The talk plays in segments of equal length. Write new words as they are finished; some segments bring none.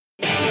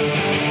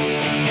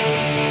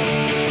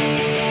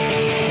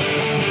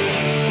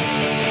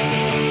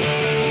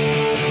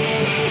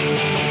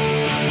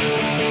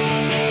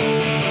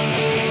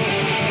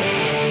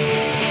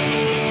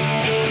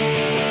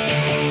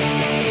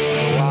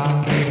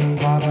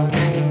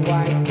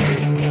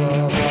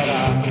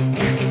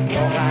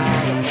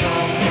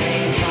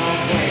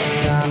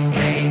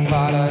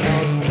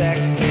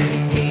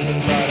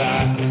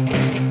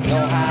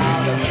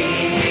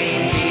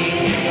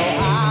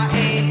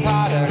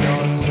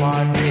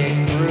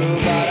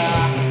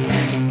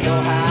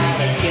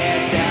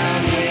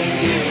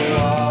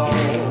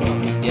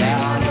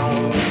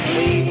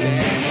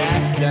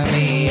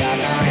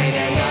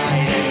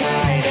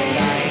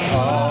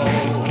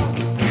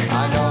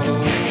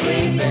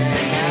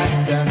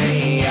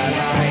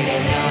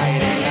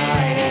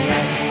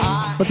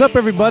What's up,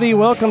 everybody?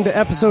 Welcome to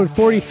episode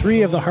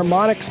 43 of the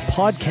Harmonix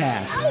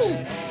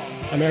Podcast.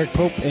 I'm Eric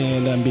Pope,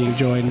 and I'm being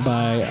joined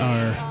by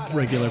our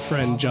regular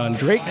friend, John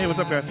Drake. Hey, what's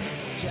up, guys?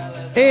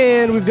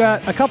 And we've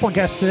got a couple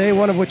guests today,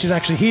 one of which is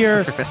actually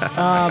here,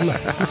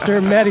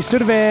 Mr. Matty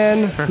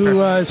Studevan,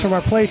 who is from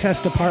our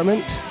Playtest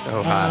department.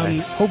 Oh, hi.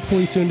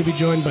 Hopefully soon to be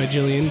joined by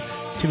Jyllian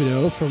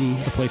Thibodeau from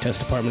the Playtest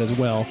department as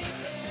well.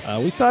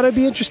 We thought it'd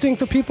be interesting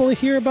for people to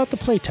hear about the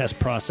Playtest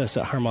process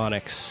at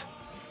Harmonix.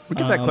 We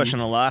get that question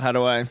a lot. How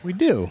do I We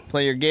do.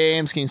 play your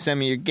games? Can you send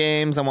me your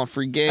games? I want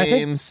free I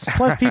games. think,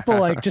 plus people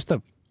like just the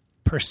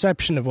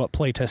perception of what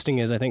playtesting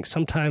is, I think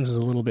sometimes is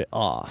a little bit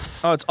off.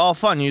 Oh, it's all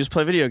fun. You just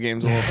play video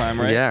games the whole time,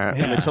 right? Yeah.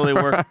 And they totally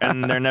work,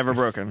 and they're never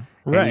broken.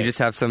 And you just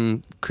have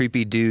some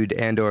creepy dude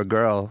and or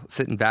girl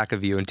sitting back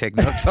of you and take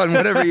notes on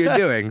whatever you're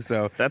doing.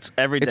 So That's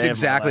every day. it's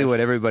exactly what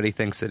everybody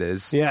thinks it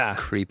is. Yeah.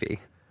 Creepy.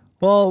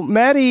 Well,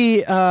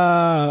 Matty,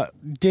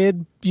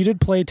 did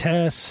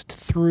playtest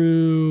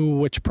through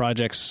which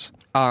projects?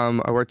 I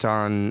worked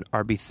on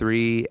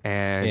RB3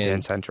 and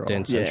Dan Central.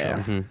 Dan Central. Yeah.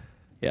 Mm-hmm.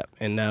 Yep.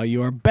 And now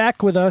you are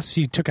back with us.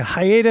 You took a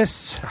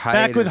hiatus.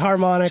 Back with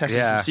Harmonix. Testing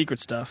Yeah. some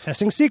secret stuff.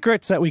 Testing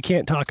secrets that we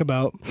can't talk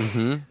about.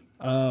 Mm-hmm.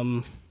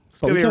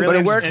 But, we can- really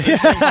it works.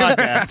 interesting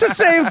podcast. it's the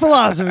same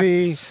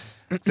philosophy.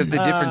 Except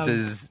the difference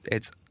is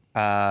it's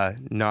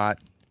not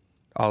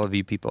all of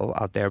you people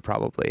out there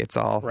probably. It's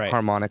all Right.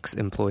 Harmonix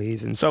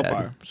employees instead.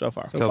 So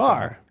far. So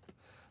far.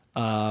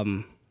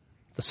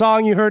 The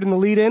song you heard in the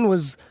lead-in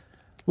was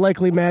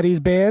likely Matty's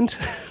band.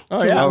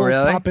 Oh, yeah. Oh,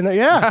 really? Pop in there.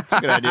 Yeah. That's a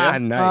good idea.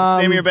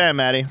 Nice. Name of your band,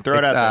 Matty. Throw it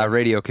It's out there.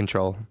 Radio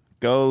Control.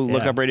 Go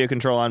look Yeah. up Radio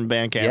Control on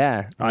Bandcamp.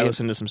 Yeah. I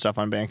listen to some stuff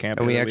on Bandcamp.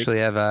 And we every actually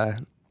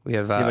week.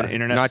 have an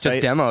internet not just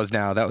site? demos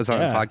now. That was on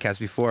Yeah. the podcast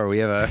before. We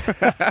have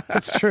a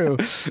That's true.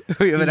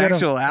 we have an You got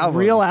actual a album.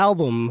 real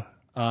album,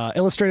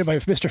 illustrated by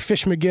Mr.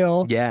 Fish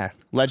McGill. Yeah.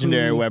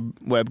 legendary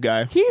web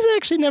guy. He's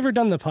actually never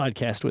done the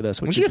podcast with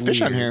us, which We should is get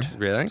Fish on weird. here.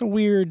 Really? It's a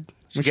weird.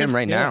 We get him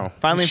right now.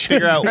 Finally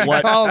figure out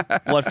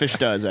what Fish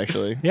does,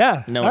 actually.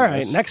 Yeah. No All one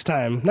right. knows. Next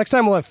time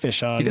we'll have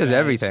Fish on. He does guys.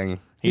 everything.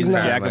 He's the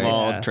not- jack of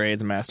all Yeah.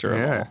 trades, master of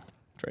Yeah. all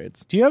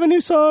trades. Do you have a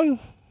new song,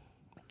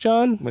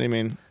 John? What do you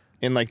mean?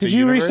 In like Did the you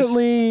universe?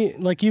 recently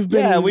you've been?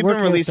 Yeah, we've been working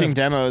on releasing stuff-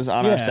 demos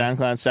on Yeah. our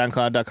SoundCloud,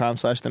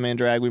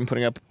 soundcloud.com/themaindrag. We've been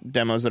putting up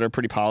demos that are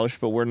pretty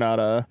polished, but we're not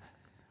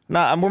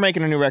we're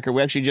making a new record.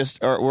 We actually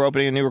we're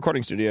opening a new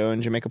recording studio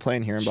in Jamaica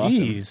Plain here in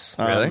Boston. Jeez.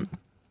 Really?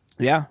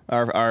 Yeah,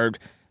 our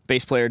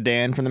bass player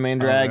Dan from the Main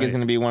Drag right. is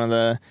going to be one of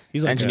the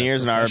He's like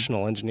engineers a in our.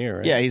 professional engineer.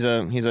 Right? Yeah, he's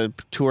a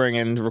touring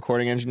and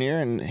recording engineer,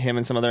 and him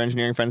and some other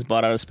engineering friends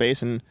bought out a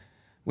space, and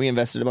we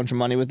invested a bunch of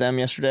money with them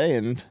yesterday,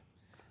 and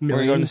we're going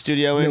to go in the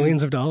studio in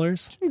millions of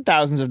dollars.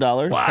 thousands of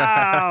dollars.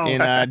 Wow.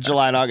 In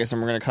July and August,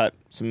 and we're going to cut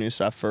some new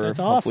stuff for That's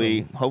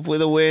awesome. hopefully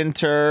the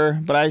winter.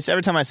 But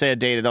every time I say a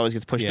date, it always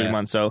gets pushed 3 Yeah.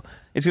 months. So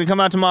it's going to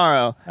come out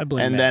tomorrow, I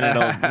blame and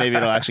Matt. then maybe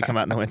it'll actually come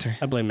out in the winter.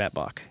 I blame Matt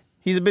Bach.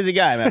 He's a busy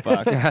guy, Matt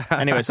Bach.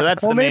 Anyway, so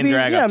that's Well, the Main maybe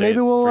Drag update. maybe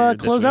for we'll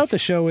this close out week. the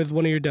show with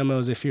one of your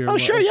demos if you're. Oh,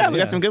 sure, yeah, we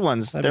yeah. got some good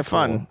ones. That'd They're be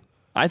fun. cool.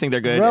 I think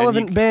they're good. And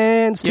Relevant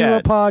bands to yeah.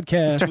 a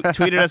podcast.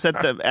 tweeted us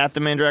at the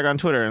Main Drag on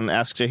Twitter and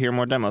ask to hear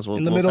more demos. In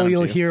the we'll middle, send them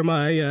you'll to you. hear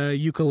my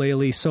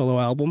ukulele solo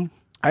album.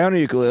 I own a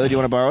ukulele. Do you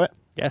want to borrow it?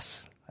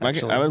 Yes, I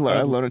actually, would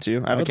loan it to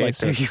you. I have a would like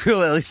case. to.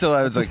 Ukulele. So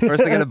I was like,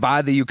 first I got to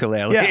buy the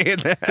ukulele. Yeah.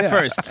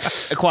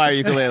 First, acquire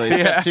ukulele.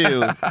 Step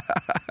 2,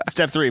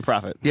 step 3,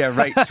 profit. Yeah,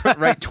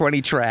 write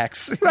 20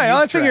 tracks. Right. New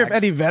I figure if tracks.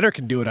 Eddie Vedder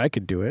could do it, I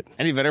could do it.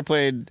 Eddie Vedder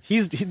played.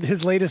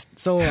 His latest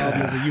solo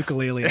album is a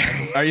ukulele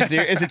album. Are you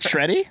serious? Is it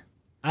shreddy?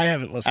 I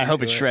haven't listened. I hope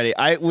to it's it. shreddy.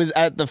 I was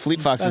at the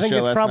Fleet Foxes I think show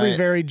it's last probably night.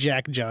 very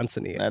Jack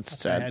Johnson-y. That's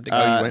sad. I had to go.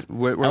 Oh, you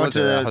went, where I went was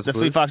to it? House the of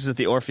Fleet Blues? Foxes at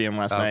the Orpheum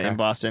last night Okay. in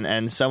Boston,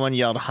 and someone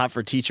yelled "Hot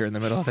for Teacher" in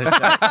the middle of their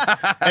set,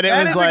 and it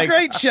That was is like a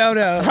great shout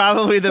out.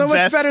 probably the so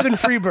best, much better than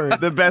Freebird.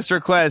 the best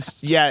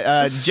request.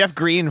 Yeah, Jeff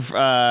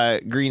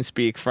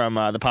Greenspeak from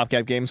the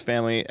PopCap Games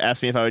family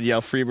asked me if I would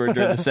yell Freebird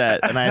during the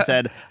set, and I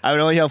said I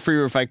would only yell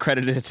Freebird if I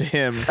credited it to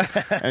him,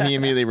 and he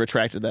immediately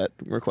retracted that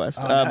request.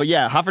 But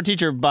yeah, "Hot for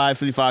Teacher" by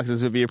Fleet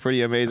Foxes would be a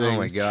pretty amazing. Oh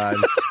my god.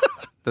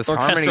 Those Orchestral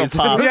harmonies,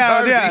 pop. those Yeah,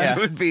 harmonies yeah.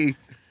 would be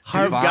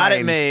You've got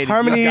it made.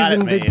 Harmonies, You've got it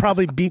and they'd made.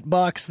 probably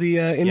beatbox the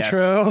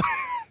intro.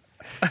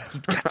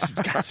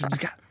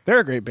 They're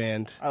a great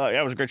band. I like,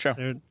 yeah, it was a great show.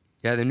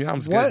 Yeah, the new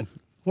album's What? good.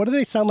 What do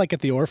they sound like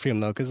at the Orpheum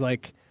though? Because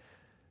like,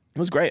 It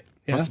was great.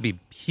 yeah. Must be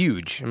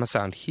huge. It must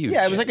sound huge.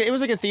 Yeah, it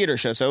was like a theater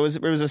show. So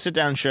it was a sit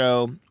down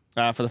show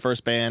for the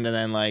first band, and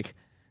then like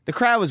the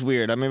crowd was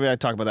weird. Maybe I'd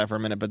talk about that for a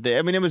minute. But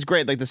it was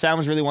great. Like the sound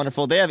was really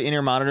wonderful. They have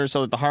in-ear monitors,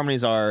 so that the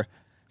harmonies are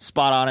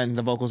spot on, and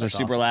the vocals are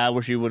super loud,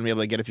 which you wouldn't be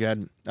able to get if you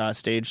had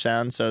stage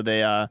sound. So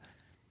they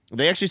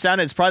actually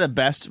sounded. It's probably the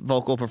best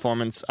vocal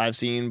performance I've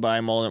seen by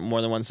more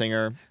than one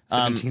singer.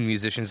 17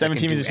 musicians. 17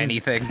 that can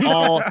musicians, do anything.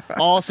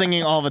 all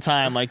singing all the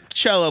time, like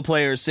cello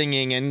players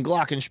singing and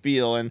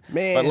glockenspiel. And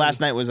Man. but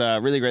last night was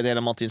really great. They had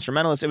a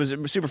multi-instrumentalist. It was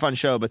a super fun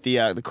show, but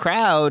the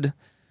crowd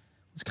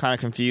was kind of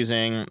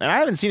confusing. And I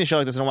haven't seen a show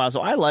like this in a while, so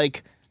I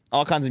like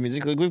all kinds of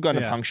music. Like we've gone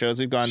to Yeah. punk shows,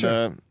 we've gone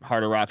Sure. to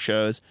harder rock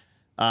shows.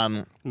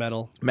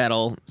 Metal.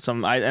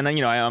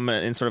 I'm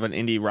in sort of an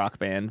indie rock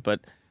band,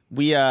 but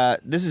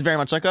this is very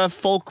much like a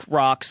folk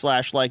rock /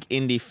 like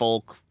indie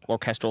folk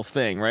orchestral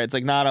thing, right? It's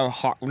like not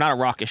a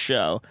rockish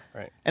show.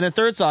 Right. And the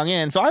third song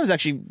in, so I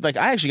actually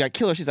got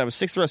killer seats. I was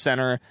 6th row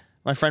center.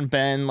 My friend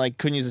Ben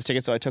couldn't use his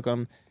ticket, so I took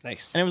him.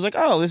 Nice. And it was like,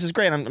 oh, this is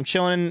great. I'm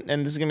chilling,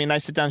 and this is gonna be a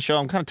nice sit down show.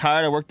 I'm kind of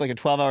tired. I worked like a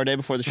 12-hour day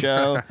before the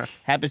show.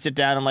 Happy to sit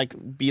down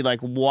and be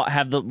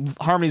have the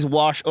harmonies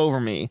wash over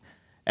me.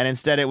 And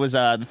instead, it was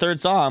the third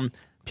song.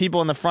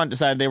 People in the front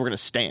decided they were going to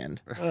stand.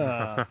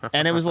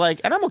 And it was and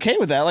I'm okay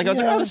with that. I was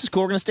like, oh, this is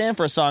cool. We're going to stand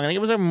for a song. And it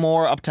was a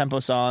more up-tempo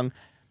song.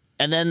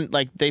 And then,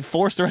 they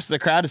forced the rest of the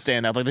crowd to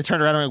stand up. They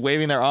turned around and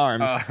waving their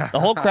arms. The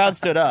whole crowd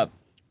stood up.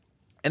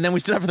 And then we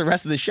stood up for the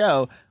rest of the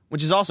show,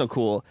 which is also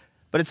cool.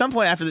 But at some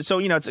point after this, so,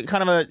 it's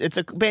it's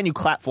a band you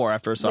clap for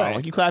after a song.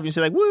 Right. You clap and you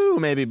say, woo,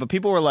 maybe. But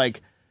people were,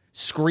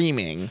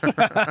 screaming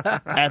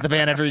at the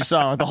band after each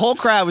song. The whole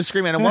crowd was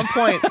screaming. At one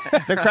point,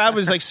 the crowd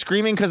was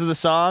screaming because of the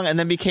song, and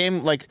then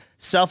became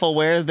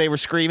self-aware that they were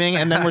screaming,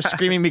 and then were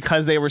screaming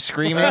because they were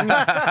screaming.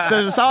 So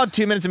there's a solid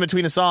 2 minutes in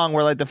between a song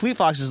where the Fleet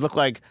Foxes look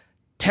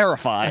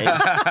terrified,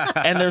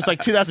 and there's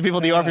 2,000 people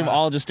in the Orpheum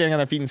all just standing on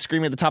their feet and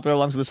screaming at the top of their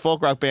lungs of this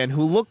folk rock band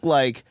who look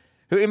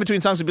who in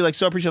between songs would be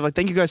so appreciative,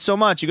 thank you guys so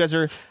much. You guys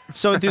are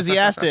so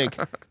enthusiastic.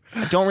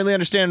 I don't really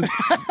understand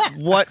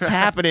what's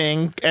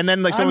happening. And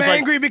then I'm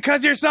angry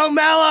because you're so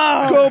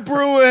mellow. Go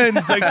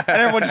Bruins! And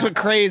everyone just went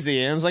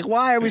crazy. And I was like,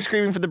 why are we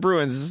screaming for the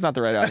Bruins? This is not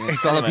the right audience.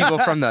 It's all the people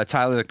from the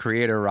Tyler the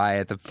Creator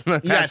riot.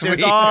 Yes,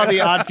 there's all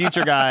the Odd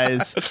Future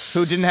guys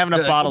who didn't have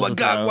enough bottles. Oh my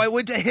God, why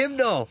went to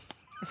hymnal?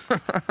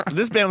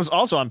 This band was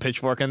also on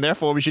Pitchfork, and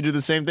therefore we should do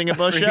the same thing at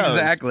both shows.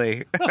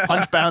 Exactly.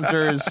 Punch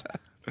Bouncers.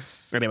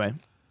 Anyway.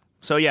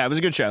 So, yeah, it was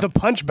a good show. The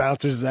Punch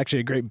Bouncers is actually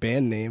a great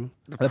band name.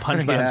 The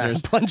Punch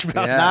Bouncers. Punch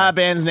Bouncers. Yeah. Not a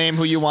band's name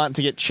who you want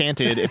to get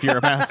chanted if you're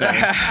a bouncer.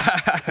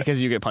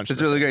 Because you get punched.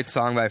 There's a really great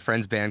song by a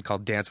friend's band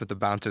called Dance with the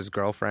Bouncer's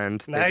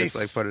Girlfriend. Nice.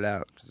 They just put it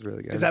out, which is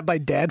really good. Is that by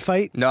Dad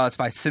Fight? No, it's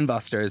by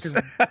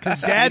Sinbusters.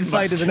 Because Dad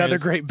Fight is another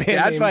great band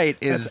Dad name. Fight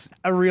is...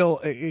 That's a real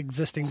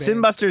existing band.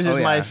 Sinbusters is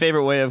my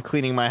favorite way of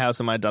cleaning my house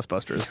when my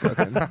dustbuster is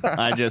broken.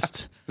 I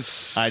just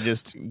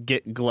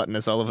get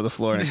gluttonous all over the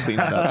floor and clean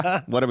it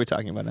up. What are we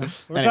talking about now?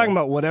 We're talking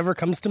about whatever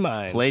comes to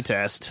mind.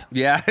 Playtest.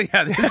 Yeah,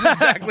 this is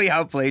exactly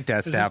how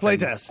Playtest This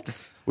happens. is Playtest.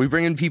 We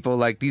bring in people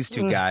like these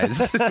two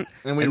guys.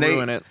 And we they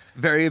ruin it.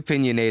 Very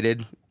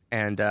opinionated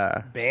and...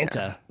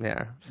 Banter.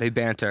 Yeah, they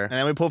banter. And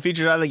then we pull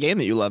features out of the game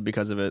that you love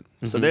because of it.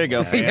 So there you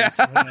go, fans.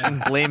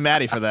 Blame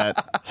Matty for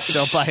that.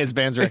 Don't buy his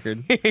band's record.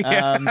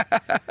 One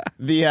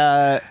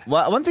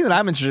thing that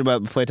I'm interested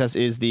about Playtest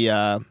is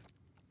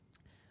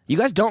you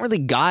guys don't really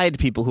guide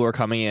people who are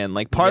coming in.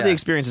 Part of the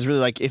experience is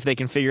really if they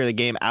can figure the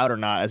game out or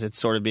not as it's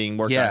sort of being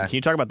worked on. Can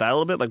you talk about that a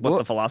little bit? What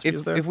the philosophy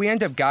is there? If we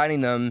end up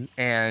guiding them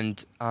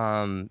and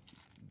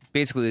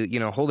basically,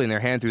 holding their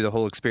hand through the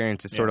whole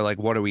experience, it's sort of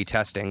what are we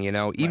testing,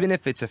 Even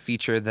if it's a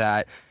feature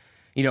that,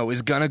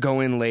 is going to go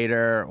in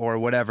later or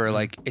whatever,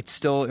 it's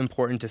still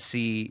important to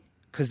see,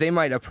 because they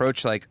might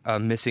approach a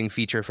missing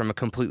feature from a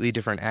completely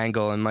different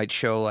angle and might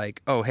show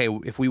oh, hey,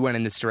 if we went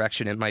in this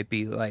direction, it might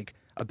be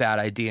a bad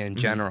idea in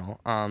general.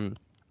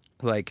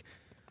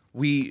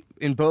 We,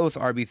 in both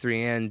RB3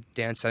 and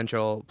Dance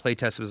Central,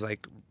 Playtest was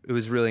it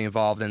was really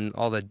involved, and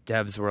all the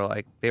devs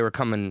were they were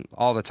coming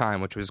all the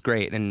time, which was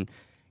great. And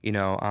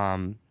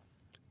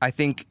I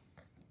think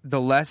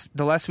the less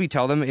we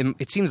tell them,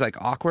 it seems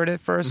awkward at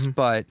first,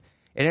 but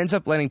it ends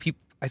up letting people.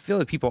 I feel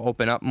like people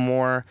open up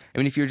more. I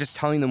mean, if you're just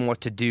telling them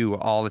what to do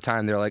all the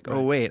time, they're like,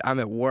 "Oh wait,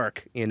 I'm at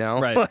work,"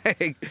 Right.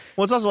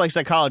 Well, it's also like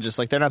psychologists.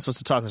 They're not supposed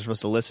to talk; they're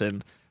supposed to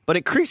listen. But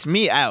it creeps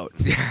me out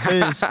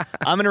because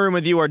I'm in a room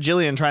with you or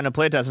Jillian trying to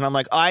playtest, and I'm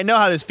like, I know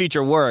how this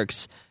feature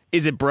works.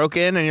 Is it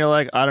broken? And you're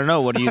like, I don't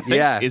know. What do you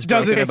think is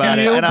broken about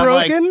it? And I'm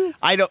broken?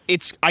 I don't.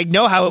 I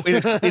know how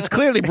it's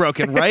clearly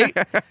broken, right?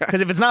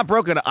 Because if it's not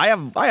broken, I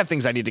have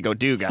things I need to go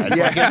do, guys.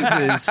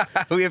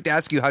 We have to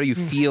ask you, how do you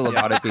feel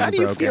about it being broken? How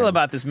do you feel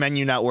about this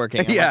menu not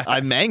working?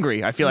 I'm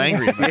angry. I feel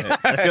angry about it.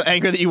 I feel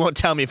angry that you won't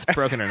tell me if it's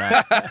broken or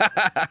not.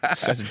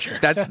 That's a jerk.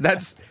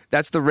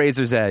 That's the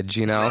razor's edge,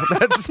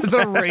 That's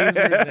The razor's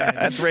edge.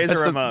 That's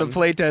Razor Ramon. The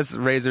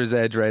Playtest razor's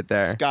edge right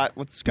there. Scott.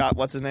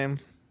 What's his name?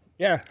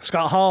 Yeah,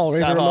 Scott Hall,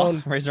 Razor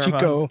Ramon, Razor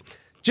Chico. Ramon.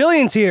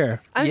 Jillian's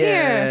here. I'm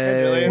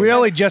here. We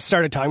only just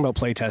started talking about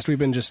Playtest. We've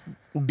been just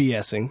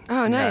BSing.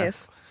 Oh,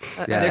 nice.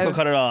 Nick will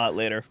cut it all out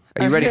later.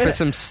 Are you ready for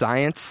some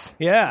science?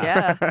 Yeah.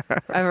 Yeah.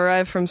 I've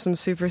arrived from some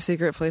super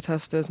secret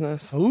Playtest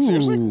business. Ooh.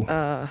 Seriously?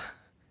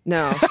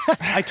 No.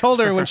 I told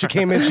her when she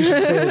came in she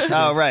should say this.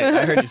 Oh, right.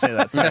 I heard you say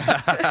that. Sorry.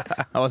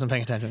 I wasn't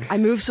paying attention. I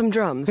moved some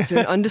drums to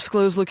an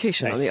undisclosed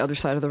location on the other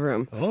side of the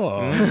room.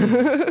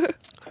 Oh.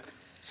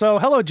 So,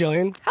 hello,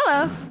 Jillian.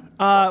 Hello.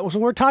 So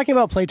we're talking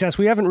about Playtest.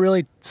 We haven't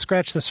really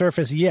scratched the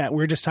surface yet.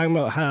 We're just talking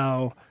about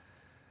how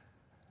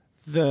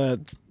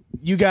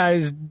you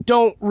guys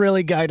don't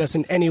really guide us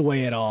in any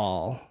way at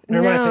all.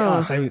 Or when I say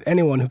us, I mean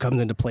anyone who comes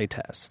into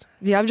Playtest.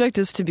 The object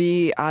is to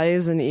be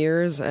eyes and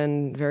ears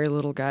and very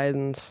little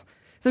guidance.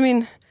 I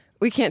mean,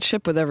 we can't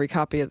ship with every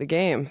copy of the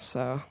game,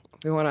 so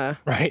We want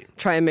to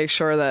try and make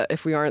sure that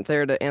if we aren't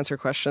there to answer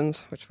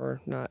questions, which we're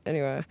not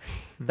anyway,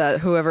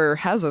 that whoever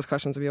has those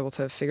questions will be able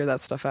to figure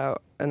that stuff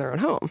out in their own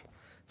home.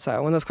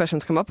 So when those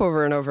questions come up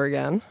over and over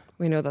again,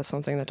 we know that's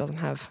something that doesn't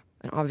have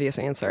an obvious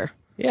answer.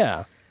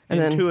 Yeah. And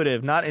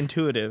intuitive, not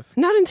intuitive.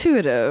 Not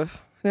intuitive.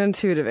 An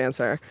intuitive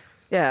answer.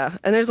 Yeah.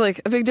 And there's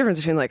like a big difference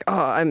between like, oh,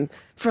 I'm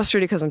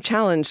frustrated because I'm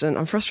challenged, and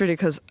I'm frustrated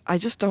because I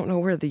just don't know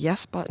where the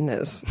yes button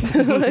is.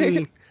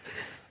 Like,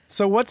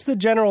 so what's the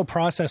general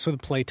process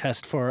with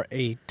playtest for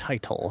a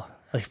title?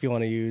 Like if you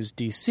want to use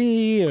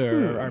DC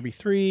or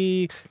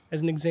RB3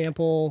 as an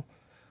example?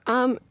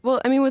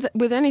 Well, I mean,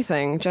 with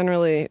anything,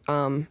 generally,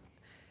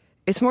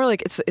 it's more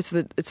like it's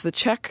the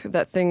check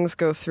that things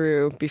go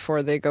through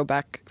before they go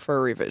back for a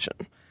revision.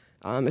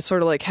 It's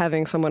sort of like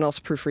having someone else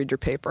proofread your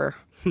paper.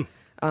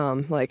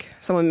 Like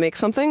someone makes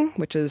something,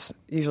 which is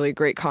usually a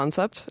great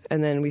concept,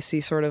 and then we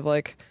see sort of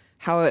like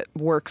how it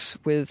works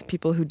with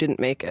people who didn't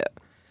make it.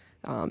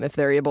 If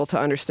they're able to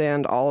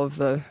understand all of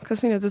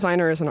because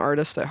designer is an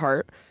artist at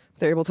heart,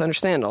 they're able to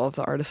understand all of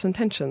the artist's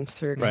intentions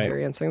through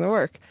experiencing the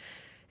work.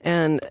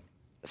 And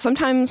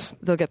sometimes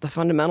they'll get the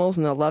fundamentals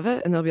and they'll love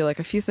it, and there'll be like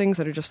a few things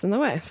that are just in the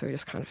way. So we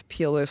just kind of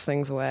peel those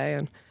things away,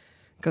 and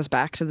it goes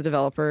back to the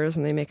developers,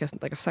 and they make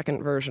a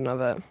second version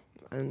of it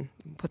and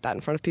put that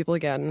in front of people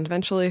again. And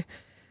eventually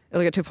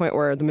it'll get to a point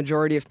where the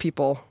majority of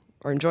people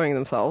are enjoying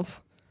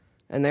themselves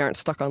and they aren't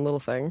stuck on little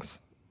things,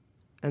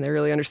 and they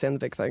really understand the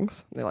big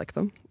things. They like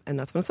them, and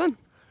that's when it's done.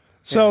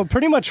 So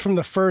pretty much from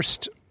the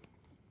first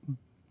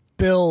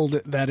build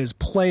that is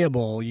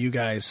playable, you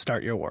guys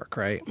start your work,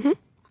 right? Mm-hmm.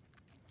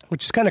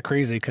 Which is kind of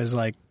crazy because,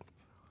 like,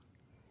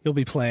 you'll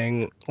be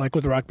playing, like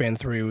with Rock Band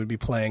 3, we'd be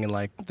playing and,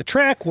 like, the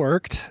track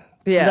worked.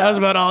 Yeah. That was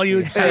about all you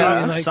would say.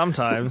 Like,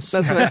 sometimes.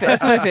 That's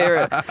my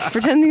favorite.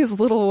 Pretend these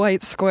little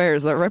white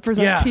squares that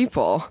represent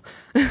people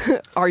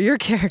are your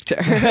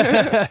character.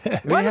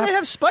 Why do they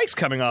have spikes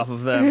coming off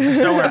of them?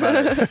 Don't worry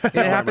about it. It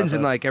happens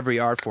in like every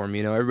art form.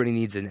 Everybody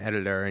needs an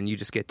editor, and you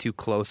just get too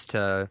close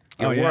to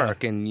your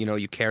work, and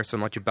you care so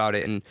much about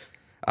it.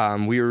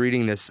 And we were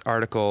reading this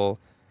article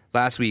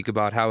last week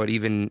about how it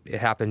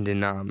happened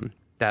in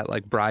that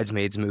like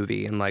Bridesmaids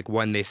movie, and like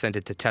when they sent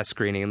it to test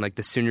screening, and like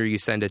the sooner you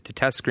send it to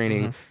test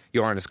screening,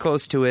 you aren't as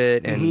close to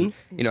it. And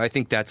I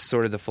think that's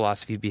sort of the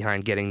philosophy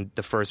behind getting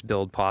the first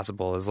build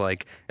possible, is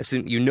like as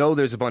soon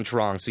there's a bunch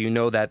wrong,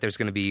 so that there's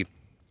going to be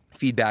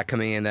feedback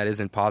coming in that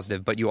isn't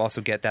positive, but you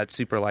also get that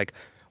super like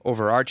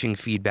overarching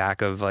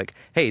feedback of like,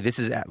 hey, this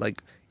is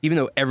like, even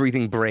though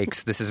everything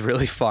breaks, this is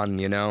really fun,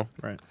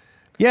 Right.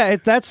 Yeah,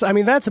 that's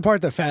the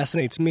part that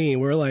fascinates me.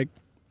 We're like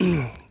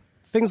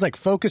things like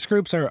focus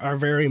groups are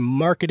very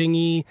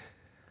marketing-y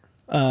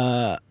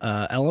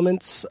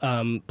elements.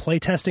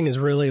 Playtesting is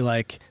really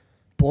like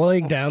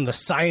boiling down the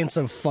science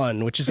of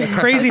fun, which is a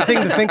crazy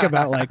thing to think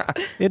about. Like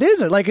it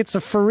is like it's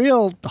a for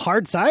real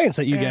hard science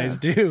that you guys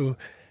do.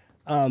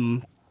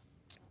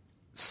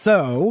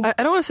 So I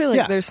don't want to say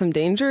like there's some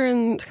danger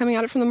in coming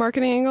at it from the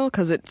marketing angle,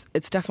 because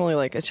it's definitely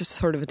like it's just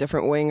sort of a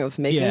different wing of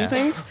making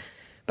things.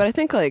 But I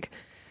think like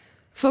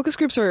focus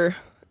groups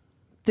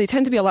they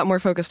tend to be a lot more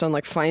focused on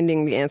like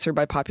finding the answer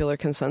by popular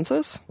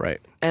consensus. Right.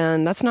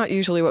 And that's not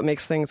usually what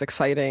makes things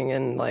exciting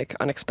and like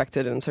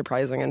unexpected and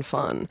surprising and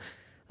fun.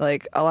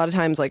 Like a lot of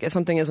times, like if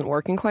something isn't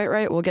working quite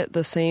right, we'll get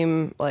the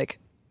same, like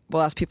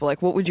we'll ask people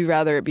like, what would you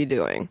rather it be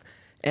doing?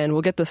 And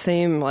we'll get the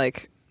same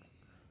like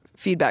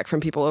feedback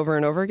from people over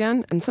and over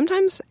again. And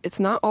sometimes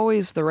it's not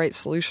always the right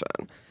solution.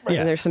 Right.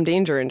 And there's some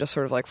danger in just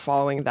sort of like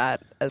following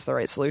that as the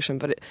right solution.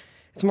 But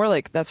it's more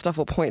like that stuff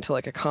will point to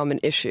like a common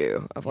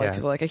issue of like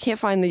people like, I can't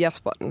find the yes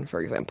button,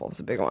 for example. It's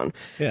a big one.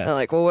 Yeah. And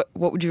like, well,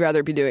 what would you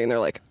rather be doing? And they're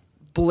like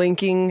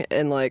blinking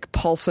and like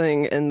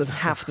pulsing in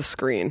half the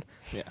screen.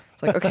 Yeah.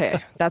 It's like,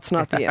 okay, that's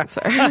not the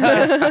answer.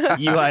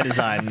 UI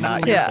design,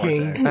 not your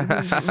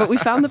forte. But we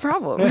found the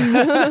problem.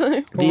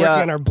 We're working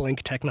on our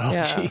blink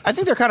technology. Yeah. I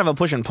think they're kind of a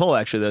push and pull,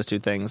 actually, those two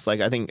things.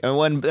 Like, I think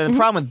the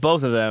problem with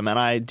both of them, and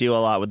I deal a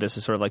lot with this,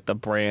 is sort of like the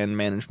brand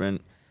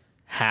management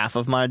half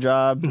of my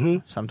job.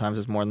 Sometimes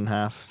it's more than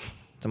half,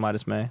 to my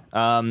dismay.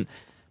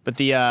 But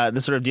the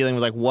sort of dealing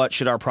with like what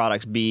should our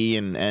products be,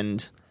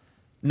 and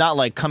not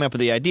like coming up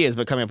with the ideas,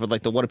 but coming up with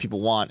like the what do people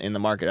want in the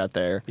market out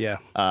there. Yeah.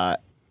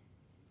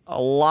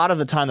 A lot of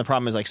the time the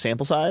problem is like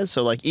sample size.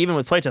 So like even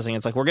with playtesting,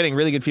 it's like we're getting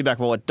really good feedback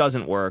about what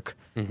doesn't work.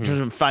 In terms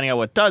of finding out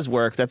what does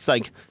work, that's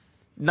like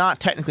not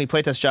technically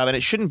playtest job, and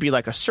it shouldn't be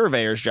like a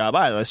surveyor's job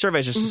either. The survey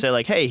is just to say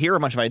like, hey, here are a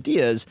bunch of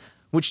ideas.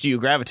 Which do you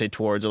gravitate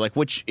towards, or like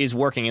which is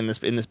working in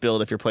this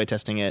build if you're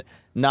playtesting it?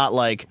 Not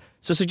like,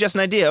 so suggest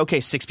an idea.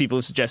 Okay, 6 people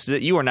have suggested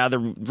it. You are now the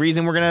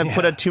reason we're going to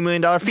put a $2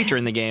 million feature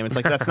in the game. It's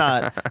like that's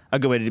not a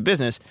good way to do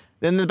business.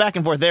 Then the back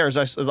and forth there is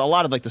a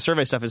lot of like the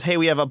survey stuff is, hey,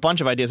 we have a bunch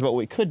of ideas about what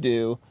we could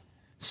do.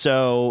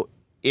 So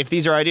if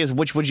these are ideas,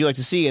 which would you like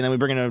to see? And then we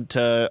bring it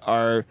to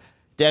our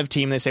dev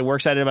team. They say we're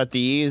excited about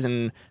these,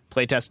 and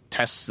Playtest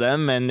tests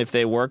them. And if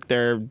they work,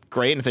 they're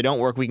great. And if they don't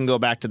work, we can go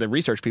back to the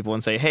research people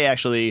and say, hey,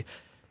 actually,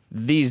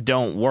 these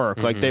don't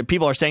work. Like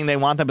people are saying they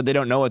want them, but they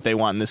don't know what they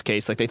want in this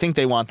case. Like they think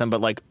they want them, but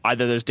like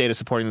either there's data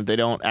supporting that they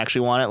don't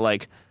actually want it.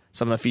 Like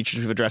some of the features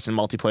we've addressed in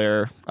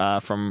multiplayer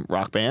from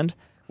Rock Band,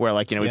 where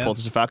like, we pulled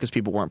some stuff out because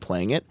people weren't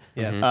playing it.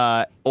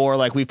 Yeah. Or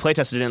like we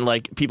playtested it and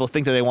like people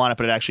think that they want it,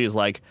 but it actually is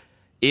like,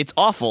 it's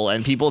awful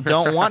and people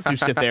don't want to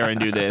sit there and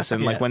do this.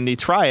 And like when they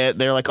try it,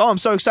 they're like, oh, I'm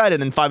so excited.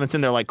 And then 5 minutes in,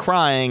 they're like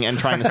crying and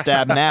trying to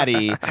stab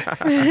Matty to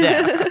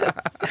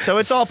death. So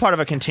it's all part of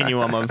a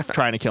continuum of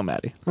trying to kill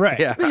Matty. Right.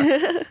 Yeah.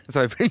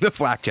 So I bring the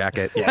flak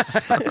jacket. Yes.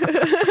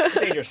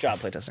 Dangerous job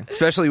playtesting.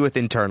 Especially with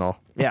internal.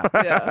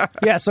 Yeah.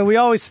 Yeah, so we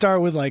always start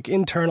with like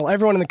internal.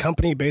 Everyone in the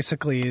company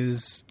basically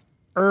is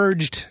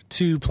urged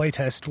to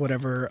playtest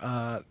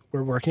whatever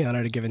we're working on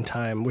at a given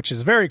time, which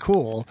is very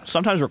cool.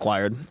 Sometimes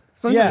required,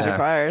 Sometimes Yeah.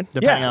 required.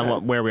 depending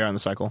on where we are in the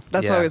cycle.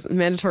 That's always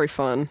mandatory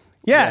fun.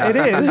 Yeah, it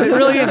is. It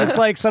really is. It's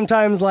like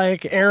sometimes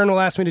like Aaron will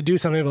ask me to do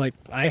something like,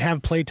 I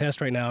have playtest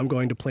right now. I'm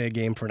going to play a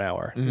game for an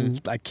hour.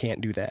 I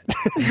can't do that.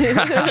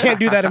 I can't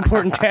do that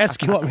important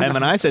task you want me And to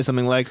when I say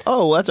something like, oh,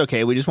 well, that's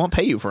okay, we just won't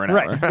pay you for an do.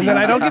 Right. hour. And then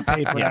I don't get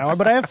paid for an hour,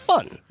 but I have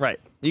fun.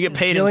 Right. You get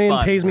paid in Jillian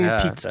fun. pays me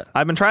pizza.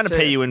 I've been trying to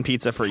pay you in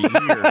pizza for years.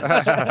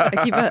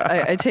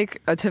 I take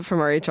a tip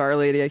from our HR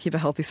lady. I keep a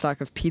healthy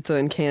stock of pizza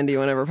and candy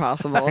whenever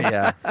possible.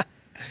 Yeah.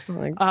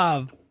 Like,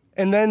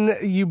 And then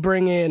you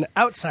bring in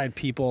outside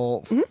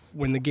people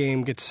when the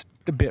game gets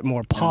a bit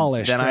more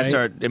polished. Then I right?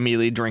 start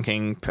immediately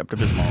drinking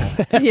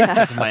Pepto-Bismol.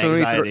 yeah. My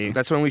anxiety.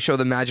 That's when we show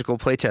the magical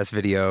playtest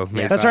video.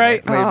 Made That's by,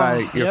 right. Made by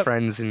your Yep.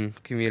 friends and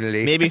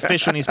community. Maybe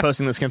Fish, when he's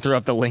posting this, can throw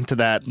up the link to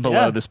that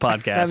below this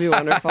podcast. That'd be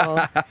wonderful.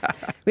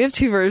 We have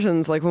two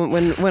versions. Like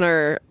when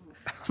our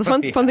so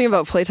the fun thing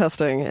about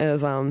playtesting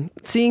is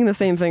seeing the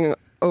same thing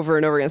over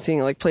and over again.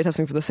 Seeing like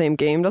playtesting for the same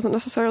game doesn't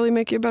necessarily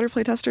make you a better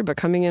playtester, but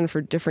coming in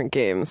for different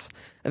games,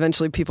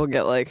 eventually people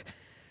get like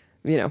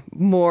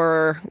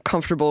more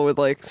comfortable with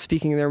like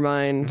speaking their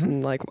mind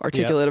and like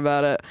articulate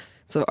about it.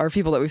 So our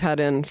people that we've had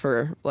in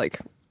for like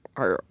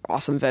our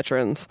awesome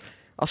veterans,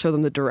 I'll show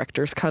them the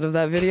director's cut of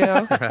that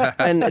video,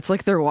 and it's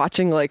like they're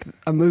watching like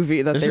a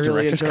movie that There's they a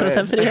really director's enjoy. cut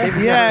of that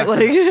video? Yeah. like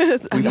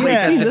We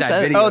playtested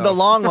that video. Oh, the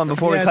long one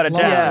before we Yeah, cut it's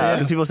it long, down yeah.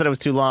 because people said it was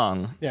too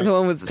long. Yeah. the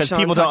one with Because Sean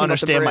people don't talking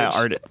about the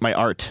understand bridge. my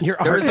art. Your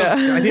There art. was, I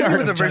think there art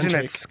was a of John version that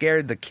Drake.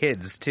 scared the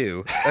kids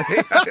too.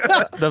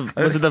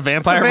 Was it the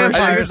vampire It's the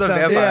version? I think it was a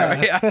stuff,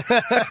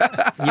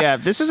 vampire. Yeah. Yeah,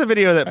 this is a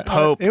video that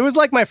Pope. It was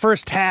like my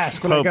first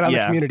task when I got on the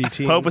yeah. community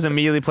team. Pope was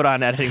immediately put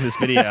on editing this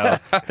video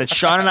that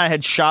Sean and I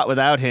had shot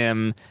without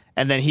him,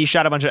 and then he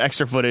shot a bunch of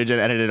extra footage and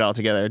edited it all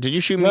together. Did you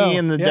shoot No, me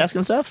in the yeah. desk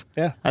and stuff?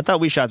 Yeah. I thought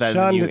we shot that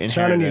Sean, and you Sean and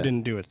inherited you it.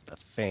 didn't do it a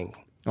thing.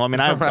 Well, I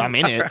mean, I'm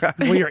in it.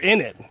 Well, you're in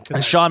it.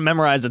 And Sean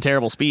memorized a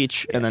terrible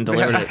speech and then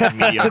delivered it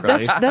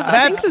mediocrely.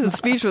 I think the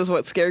speech was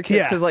what scared kids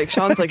Yeah. because like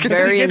Sean's like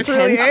very gets intense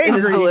really in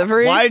his angry.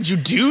 delivery. Why did you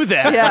do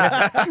that?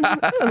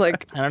 Yeah,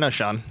 like I don't know,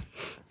 Sean.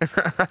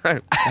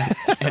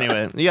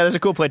 Anyway, yeah, there's a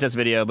cool playtest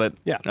video, but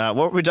Yeah. what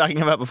were we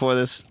talking about before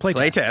this?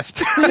 Playtest.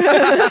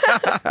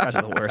 Playtest. That's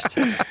the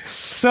worst.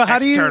 So how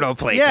External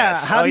do you? playtest.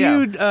 Yeah. How Oh, do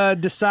yeah. you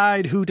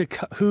decide who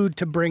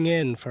to bring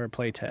in for a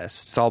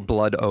playtest? It's all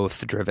blood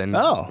oath driven.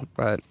 Oh.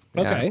 But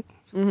yeah.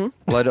 Okay.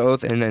 Blood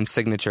oath and then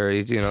signature.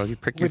 You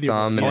prick your With your-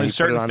 thumb and Only then you put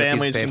certain it on a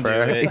families piece of can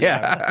paper. do it.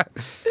 Yeah.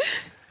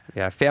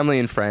 Yeah, family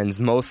and friends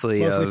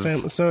mostly. Mostly of,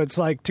 family. So it's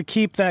like to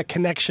keep that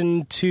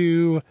connection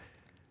to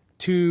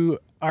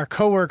our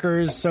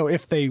coworkers. So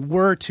if they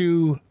were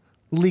to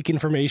leak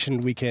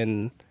information, we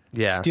can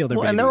Yeah. steal their.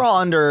 Well, and they're babies. all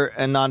under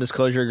a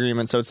non-disclosure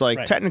agreement, so it's like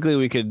Right. technically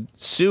we could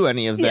sue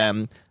any of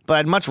them, but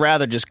I'd much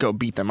rather just go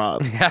beat them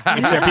up. If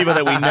they're people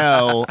that we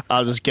know,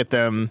 I'll just get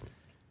them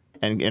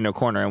in a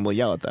corner and we'll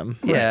yell at them.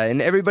 Yeah,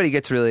 and everybody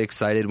gets really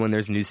excited when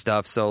there's new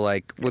stuff. So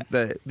like with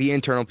the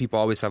internal people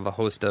always have a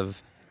host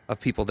of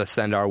people to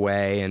send our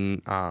way,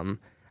 and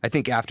I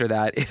think after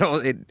that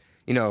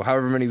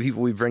however many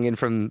people we bring in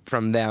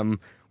from them,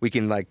 we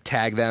can like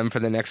tag them for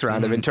the next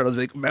round of internals.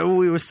 Like, remember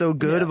we were so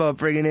good about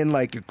bringing in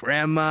like your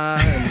grandma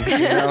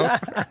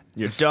and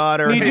Your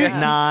daughter who's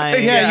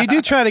 9. Yeah, you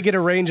do try to get a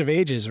range of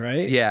ages,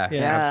 right? yeah,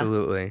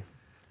 absolutely.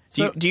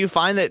 Do you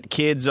find that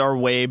kids are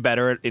way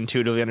better at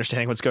intuitively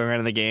understanding what's going on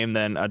in the game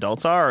than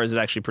adults are, or is it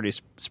actually pretty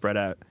spread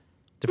out,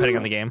 depending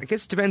on the game? I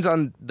guess it depends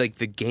on like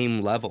the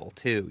game level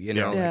too,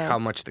 Yeah. like how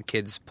much the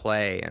kids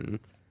play and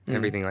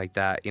everything like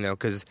that,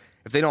 because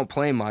if they don't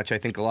play much, I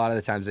think a lot of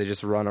the times they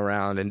just run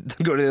around and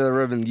go to the other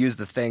room and use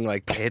the thing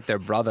like to hit their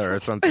brother or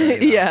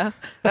something. yeah,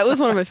 that was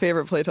one of my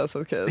favorite playtests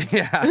with kids.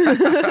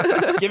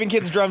 Giving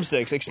kids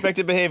drumsticks,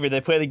 expected behavior,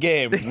 they play the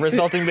game.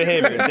 Resulting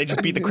behavior, they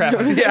just beat the crap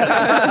out of each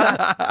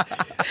other.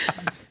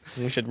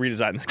 We should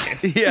redesign this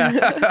game.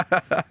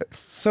 Yeah.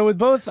 So with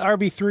both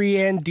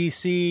RB3 and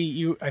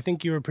DC, I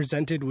think you were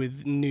presented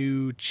with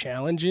new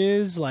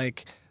challenges.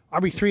 Like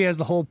RB3 has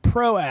the whole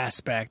pro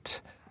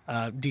aspect.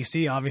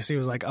 DC obviously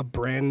was like a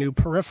brand new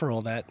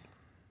peripheral that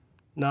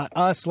not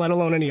us, let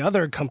alone any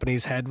other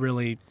companies, had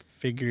really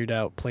figured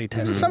out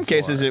playtesting. In some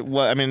cases, it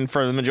was. I mean,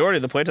 for the majority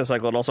of the playtest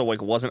cycle, it also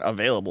like wasn't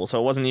available, so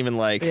it wasn't even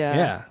like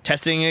Yeah.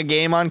 testing a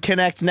game on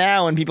Kinect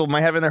now, and people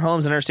might have it in their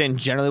homes and understand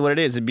generally what it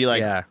is. It'd be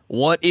like,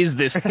 what is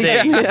this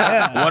thing?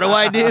 What do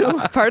I do?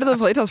 Part of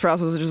the playtest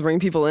process is just bring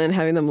people in,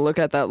 having them look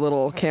at that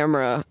little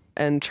camera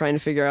and trying to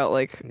figure out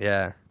like,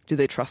 Yeah. do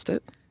they trust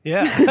it?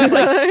 Yeah. It's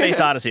like Space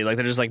Odyssey. Like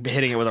they're just like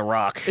hitting it with a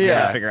rock.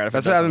 Yeah. Figure out if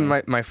That's what happened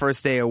my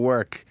first day of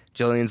work.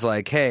 Jillian's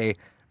like, hey,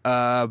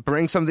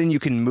 bring something you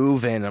can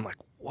move in. I'm like,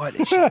 what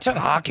is she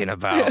talking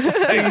about?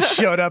 So you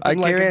showed up in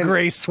like came a in-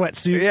 gray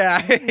sweatsuit. Yeah,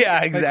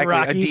 exactly.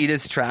 Rocky.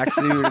 Adidas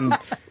tracksuit,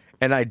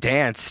 and I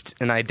danced,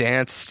 and I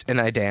danced,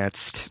 and I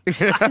danced.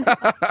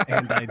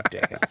 And I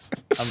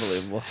danced.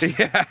 Unbelievable.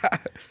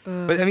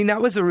 But I mean,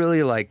 that was a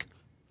really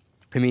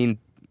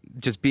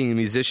just being a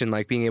musician,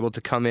 like being able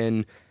to come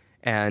in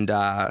and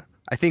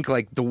I think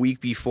like the week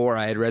before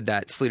I had read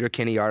that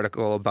Sleater-Kinney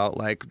article about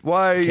like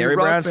why are you Carrie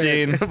rock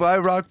Brownstein. band? Why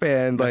rock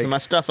band? Got Like some of my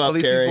stuff up, all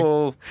these Carrie.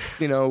 people,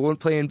 won't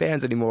play in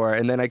bands anymore.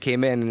 And then I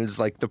came in and it's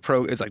like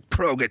pro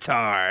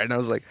guitar, and I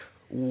was like,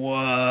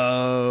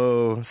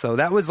 whoa. So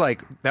that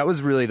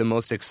was really the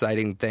most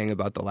exciting thing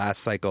about the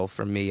last cycle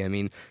for me. I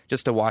mean,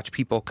 just to watch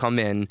people come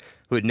in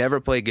who had never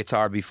played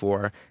guitar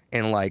before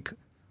and like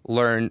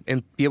learn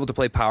and be able to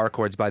play power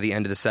chords by the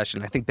end of the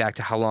session. I think back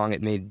to how long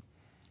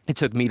it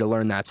took me to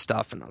learn that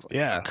stuff, and I was like,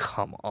 Yeah.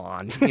 come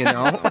on,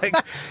 like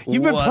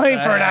You've been what playing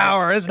the for an heck?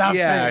 hour. It's not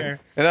Yeah. fair.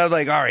 And I was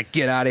like, all right,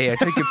 get out of here.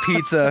 Take your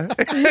pizza.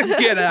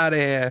 Get out of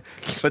here.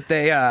 But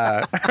they,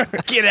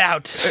 Get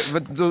out.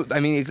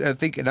 I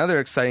think another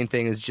exciting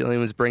thing is Jillian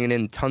was bringing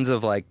in tons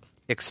of like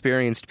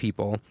experienced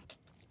people.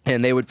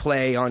 And they would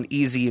play on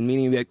easy, and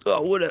meaning be like,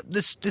 "Oh, what?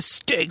 This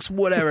stinks,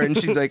 whatever." And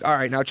she's like, "All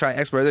right, now try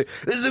expert. Like,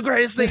 this is the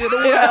greatest thing in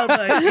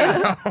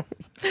the world." Like,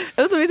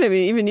 That's amazing. I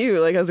mean, even you,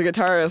 like as a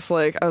guitarist,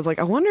 like I was like,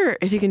 I wonder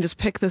if you can just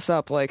pick this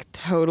up like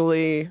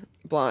totally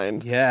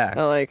blind. Yeah.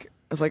 I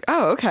was like,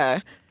 oh,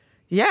 okay.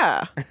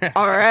 Yeah.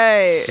 All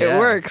right. Yeah. It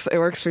works. It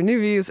works for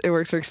newbies. It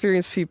works for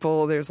experienced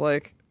people. There's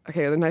like,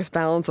 okay, the nice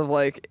balance of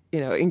like,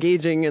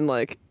 engaging and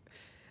like,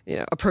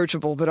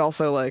 approachable, but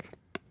also like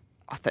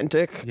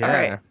authentic. Yeah. All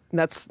right. And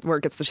that's where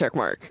it gets the check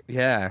mark.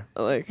 Yeah.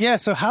 Like, Yeah,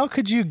 so how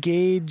could you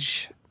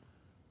gauge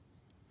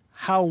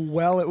how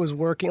well it was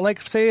working?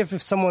 Like, say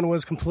if someone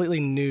was completely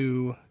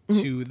new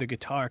to the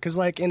guitar, because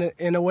like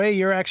in a way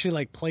you're actually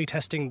like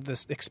playtesting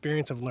this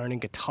experience of learning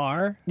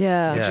guitar,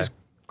 yeah. which Yeah. is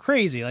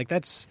crazy. Like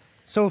that's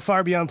so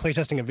far beyond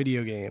playtesting a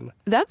video game.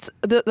 That's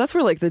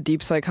where like the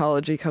deep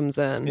psychology comes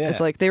in. Yeah. It's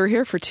like they were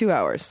here for 2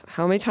 hours.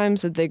 How many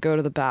times did they go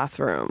to the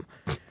bathroom?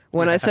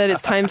 When I said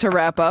it's time to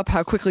wrap up,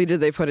 how quickly did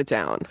they put it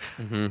down?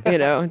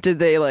 Mm-hmm. Did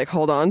they like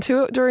hold on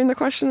to it during the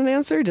question and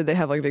answer? Did they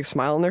have like a big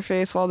smile on their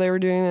face while they were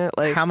doing it?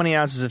 Like, How many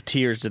ounces of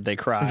tears did they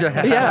cry?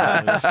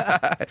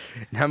 yeah,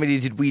 How many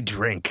did we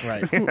drink?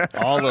 Right.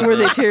 All of were it.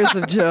 they tears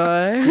of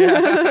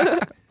joy?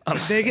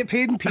 They get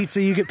paid in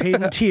pizza, you get paid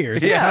in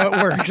tears. That's how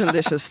it works.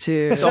 Delicious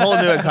too. It's a whole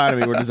new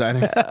economy we're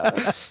designing.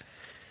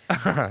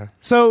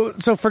 So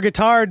for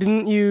guitar,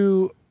 didn't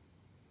you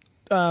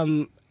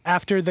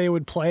after they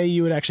would play,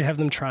 you would actually have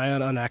them try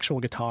on actual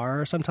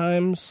guitar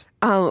sometimes?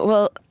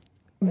 Well,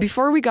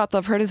 before we got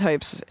the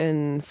prototypes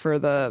in for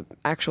the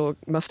actual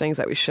Mustangs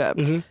that we shipped,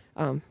 is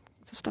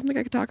this something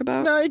I could talk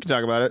about? No, you can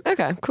talk about it.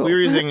 Okay, cool. We were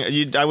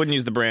using. I wouldn't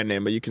use the brand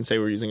name, but you can say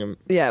we're using a.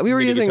 Yeah, we were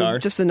MIDI using guitar.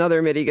 just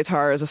another MIDI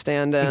guitar as a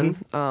stand-in.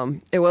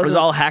 It was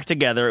all hacked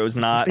together. It was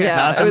not. It's Yeah,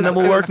 not something that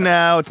will it work was-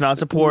 now. It's not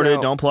supported.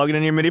 No. Don't plug it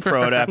in your MIDI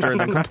Pro adapter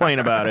and then complain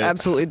about it.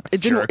 Absolutely.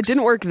 It Jerks.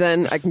 didn't work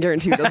then. I can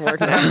guarantee it doesn't work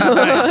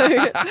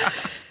now.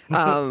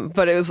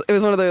 But it was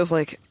one of those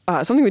like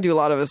something we do a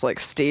lot of is like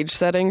stage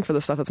setting for the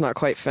stuff that's not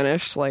quite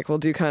finished. Like we'll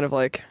do kind of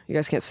like, you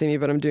guys can't see me,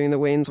 but I'm doing the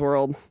Wayne's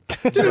World.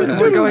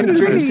 We're going to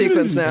dream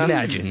sequence now.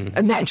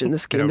 Imagine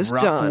this game In a is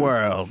rock done.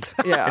 world.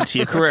 Yeah.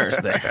 Tia Carrera's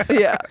there.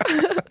 Yeah.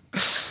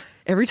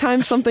 Every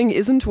time something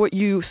isn't what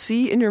you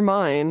see in your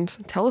mind,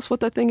 tell us what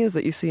that thing is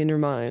that you see in your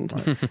mind.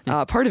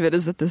 Part of it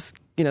is that this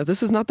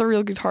is not the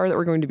real guitar that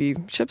we're going to be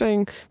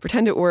shipping.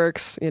 Pretend it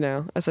works,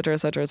 et cetera, et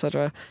cetera, et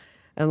cetera.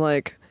 And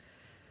like,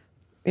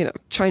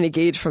 trying to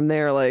gauge from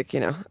there, like,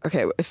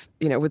 okay, if,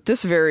 with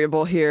this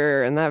variable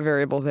here and that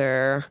variable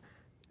there,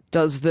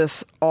 does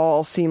this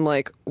all seem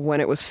like when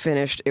it was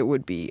finished, it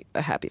would be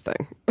a happy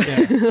thing?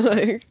 Yeah.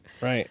 Like,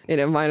 Right.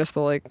 minus the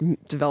like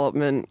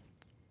development,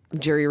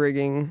 jerry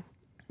rigging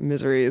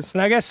miseries.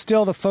 And I guess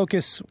still the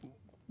focus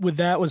with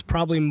that was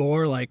probably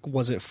more like,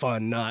 was it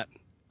fun? Not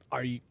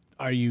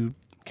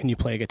can you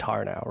play a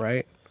guitar now,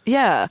 right?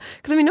 Yeah.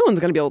 Because, no one's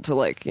going to be able to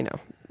like,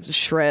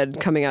 shred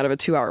coming out of a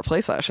 2-hour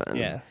play session.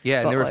 Yeah. Yeah,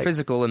 and But, there were like-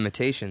 physical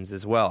limitations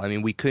as well. I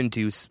mean, we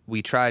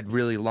tried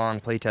really long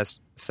playtest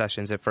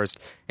sessions at first,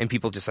 and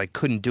people just like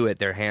couldn't do it.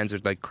 Their hands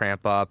would like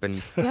cramp up, and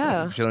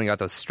Yeah. Jillian got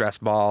those stress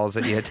balls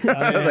that you had to,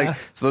 like,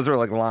 so those were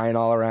like lying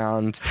all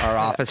around our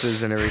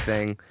offices and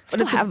everything.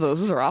 Still have those.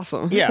 Those are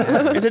awesome.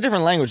 Yeah, it's a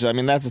different language. I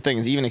mean, that's the thing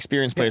is even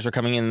experienced players were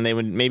coming in and they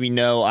would maybe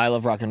know I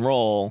Love Rock and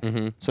Roll,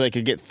 so they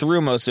could get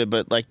through most of it.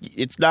 But like,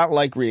 it's not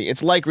like reading.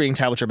 It's like reading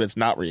tablature, but it's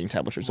not reading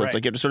tablature. So it's Right.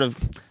 like you have to sort of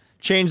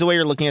change the way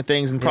you're looking at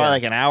things, and probably Yeah.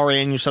 like an hour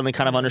in, you suddenly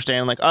kind of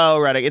understand like, oh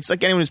right, it's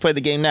like anyone who's played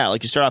the game now.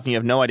 Like you start off and you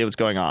have no idea what's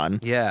going on.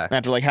 Yeah. And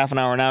after like half an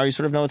hour, you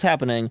sort of know what's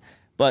happening.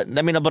 But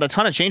a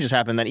ton of changes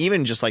happened. Then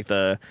even just like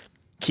the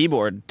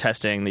keyboard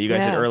testing that you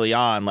guys did Yeah. early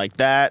on, like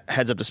that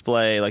heads-up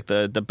display, like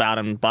the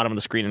bottom of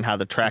the screen and how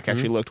the track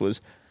actually looked was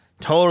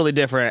totally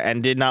different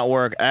and did not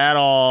work at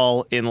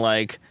all in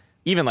like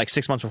even like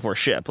 6 months before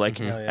ship. Like,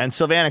 and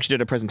Sylvan actually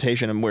did a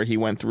presentation where he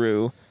went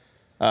through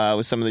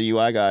with some of the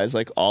UI guys,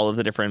 like all of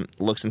the different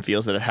looks and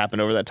feels that had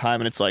happened over that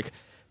time, and it's like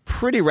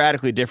pretty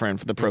radically different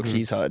for the Pro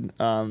Keys HUD.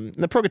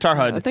 The Pro Guitar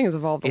HUD, I think it's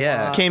evolved a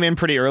lot. came in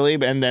pretty early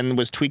and then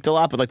was tweaked a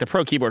lot, but like the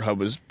Pro Keyboard HUD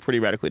was pretty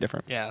radically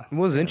different. Yeah.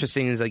 What was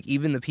interesting is like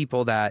even the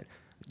people that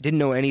didn't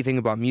know anything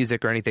about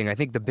music or anything, I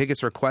think the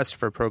biggest request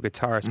for Pro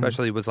Guitar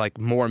especially was like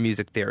more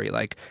music theory,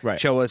 like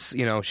show us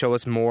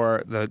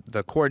more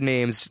the chord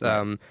names,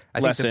 I think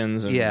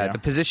lessons the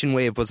position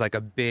wave was like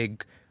a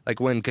big, like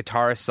when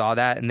guitarists saw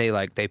that and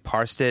they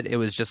parsed it, it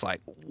was just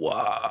like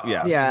whoa.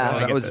 Yeah.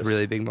 That was a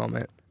really big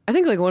moment. I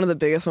think like one of the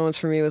biggest moments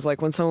for me was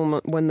like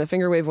when the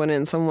finger wave went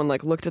in, someone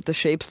like looked at the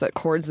shapes that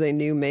chords they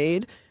knew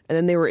made, and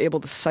then they were able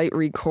to sight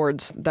read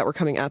chords that were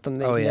coming at them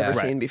they'd never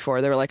seen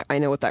before. They were like, I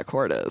know what that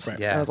chord is. Right.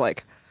 Yeah. And I was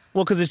like,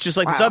 well, because it's just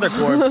like this other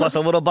chord plus a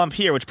little bump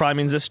here, which probably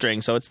means this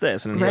string, so it's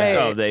this. And it's like,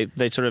 oh,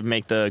 they sort of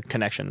make the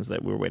connections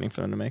that we were waiting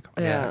for them to make.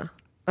 yeah.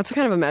 That's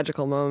kind of a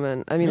magical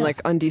moment. I mean,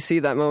 like on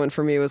DC, that moment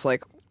for me was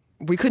like,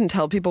 we couldn't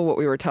tell people what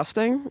we were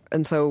testing,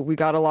 and so we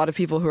got a lot of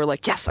people who were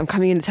like, yes, I'm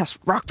coming in to test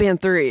Rock Band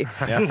 3.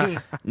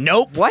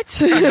 Nope. What?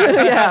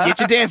 Get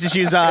your dancing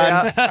shoes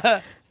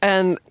on.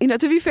 And,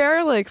 to be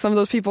fair, like some of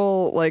those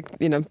people, like,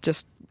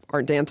 just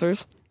aren't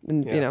dancers,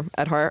 and,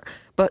 at heart.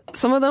 But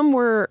some of them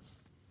were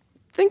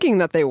thinking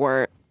that they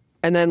weren't.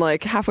 And then,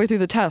 like, halfway through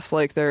the test,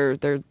 like, their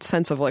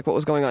sense of, like, what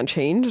was going on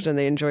changed, and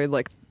they enjoyed,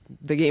 like,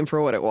 the game for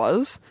what it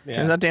was. Yeah.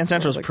 Turns out Dance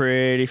Central's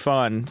pretty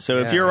fun. So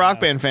if you're a Rock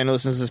Band fan who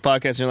listens to this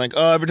podcast and you're like,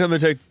 oh, every time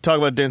they talk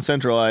about Dance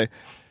Central, I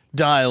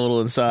die a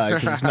little inside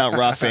because it's not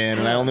Rock Band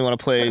and I only want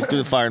to play Through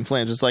the Fire and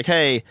Flames. It's like,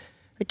 hey,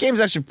 the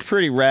game's actually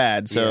pretty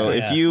rad. So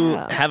if you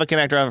have a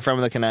Kinect or have a friend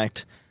with a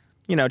Kinect,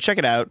 check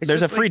it out.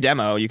 There's a free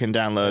demo you can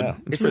download. Yeah.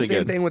 It's really the same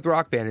good. thing with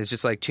Rock Band. It's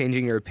just like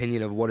changing your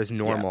opinion of what is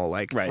normal.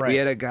 Like we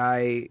had a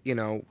guy,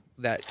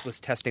 that was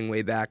testing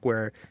way back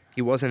where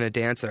he wasn't a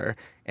dancer,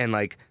 and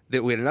like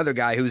we had another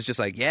guy who was just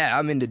like, yeah,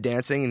 I'm into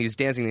dancing, and he was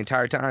dancing the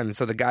entire time. And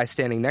so the guy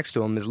standing next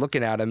to him is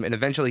looking at him, and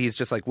eventually he's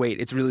just like, wait,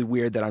 it's really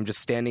weird that I'm just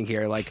standing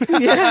here like with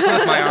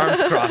my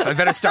arms crossed. I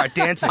better start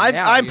dancing.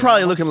 I'm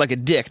probably looking like a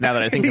dick now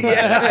that I think about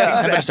it.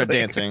 I better start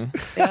dancing.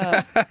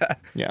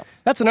 Yeah.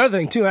 That's another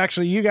thing too.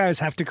 Actually, you guys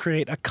have to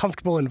create a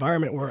comfortable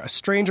environment where a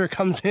stranger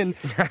comes in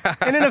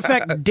and in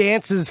effect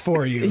dances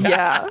for you.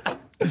 Yeah.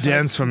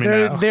 Dance for me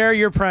now. They're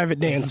your private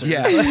dancers.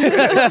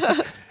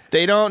 Yeah.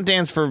 They don't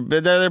dance for...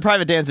 They're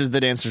private dancers, the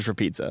dancers for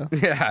pizza.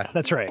 Yeah.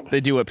 That's right. They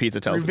do what pizza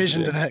tells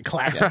Revision them to that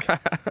classic.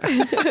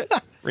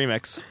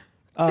 Remix.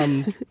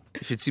 You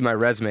should see my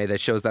resume that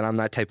shows that I'm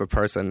that type of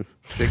person.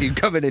 They can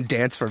come in and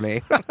dance for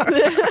me.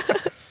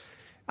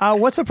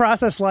 What's the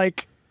process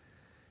like?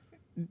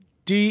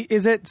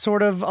 Is it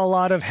sort of a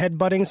lot of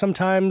headbutting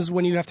sometimes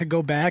when you have to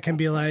go back and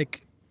be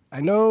like,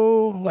 I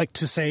know, like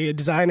to say a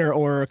designer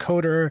or a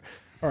coder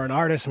or an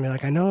artist and be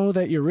like, I know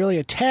that you're really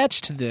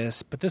attached to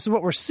this, but this is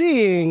what we're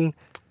seeing.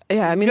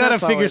 Yeah, I mean, you got to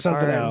that's figure always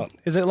something hard. out.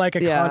 Is it like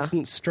a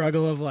constant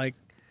struggle of like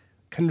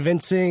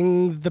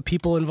convincing the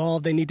people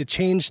involved they need to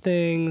change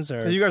things?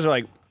 Or You guys are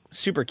like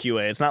super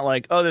QA. It's not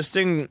like, oh, this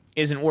thing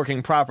isn't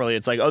working properly.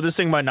 It's like, oh, this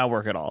thing might not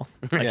work at all.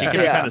 Like, it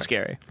can be kind of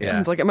scary. Yeah.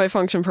 It's like it might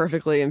function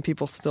perfectly and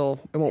people still,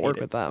 it won't work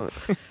with them.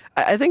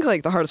 I think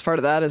like the hardest part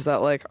of that is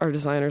that like our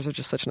designers are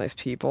just such nice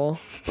people.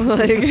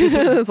 Like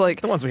it's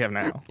like The ones we have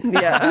now.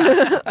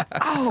 yeah.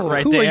 Oh,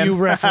 Right, who Dan? are you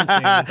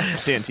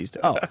referencing? Dan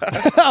Teasdale.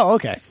 Oh,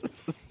 okay.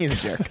 He's a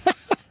jerk.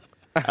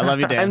 I love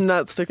you, Dan. I'm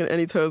not sticking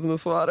any toes in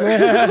this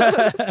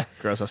water.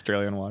 Gross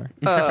Australian water.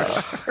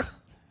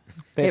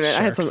 They Hey have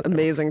man, I had some sharks, though.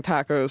 amazing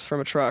tacos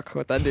from a truck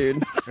with that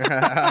dude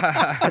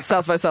at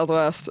South by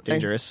Southwest.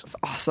 Dangerous. It's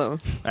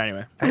awesome.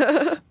 Anyway.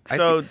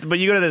 So, but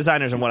you go to the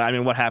designers and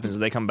what happens?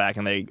 They come back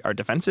and they are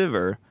defensive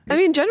or? I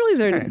mean, generally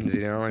they're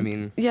And, I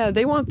mean, yeah,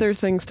 they want their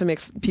things to make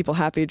people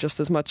happy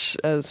just as much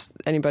as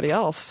anybody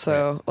else.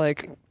 So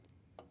like,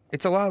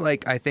 it's a lot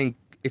like, I think,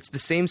 it's the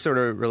same sort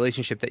of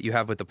relationship that you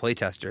have with the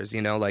playtesters,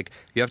 like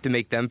you have to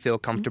make them feel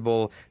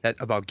comfortable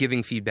about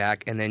giving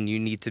feedback, and then you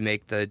need to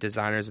make the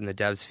designers and the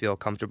devs feel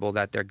comfortable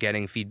that they're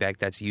getting feedback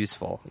that's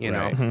useful,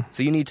 know?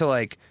 So you need to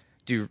like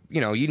we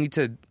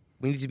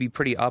need to be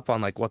pretty up on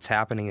like what's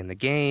happening in the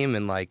game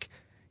and like,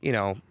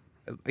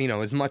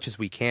 as much as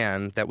we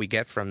can that we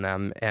get from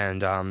them,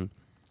 and,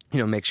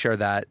 make sure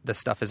that the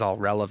stuff is all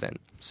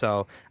relevant.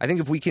 So I think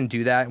if we can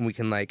do that and we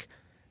can like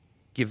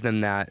give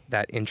them that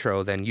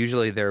intro, then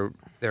usually they're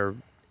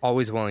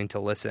always willing to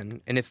listen.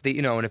 And if they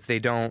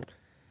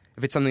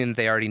if it's something that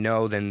they already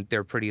know, then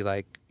they're pretty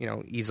like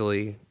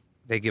easily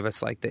they give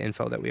us like the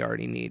info that we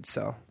already need.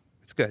 So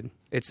it's good.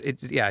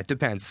 It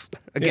depends.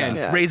 Again,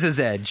 Yeah. raises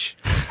edge.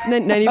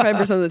 95%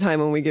 of the time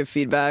when we give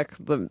feedback,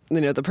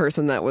 the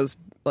person that was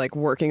like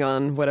working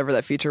on whatever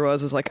that feature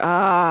was is like,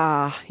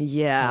 I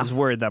yeah. was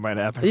worried that might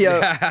happen.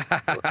 Yeah.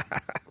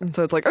 And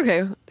so it's like,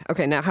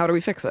 okay, now how do we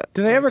fix it?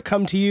 Do they ever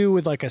come to you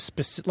with like a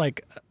specific,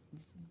 like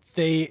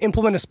they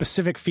implement a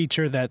specific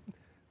feature that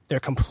they're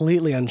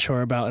completely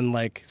unsure about, and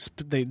like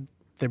they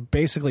they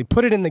basically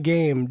put it in the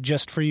game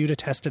just for you to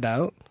test it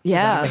out?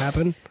 Yeah. Does that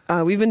ever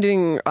happen? We've been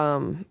doing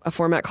a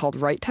format called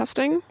Write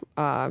Testing.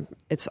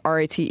 It's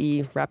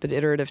RATE, Rapid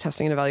Iterative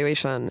Testing and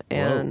Evaluation,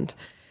 and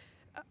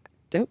I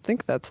don't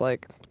think that's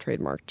like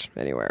trademarked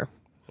anywhere.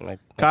 Like,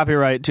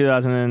 Copyright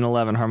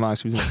 2011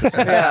 Harmonix Music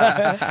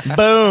System.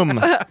 Boom.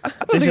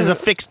 This is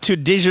affixed to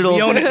digital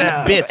We own it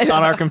now. bits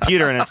on our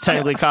computer, and it's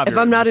technically copyrighted. If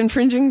I'm not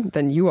infringing,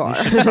 then you are.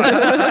 We're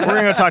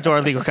going to talk to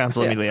our legal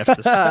counsel immediately after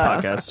this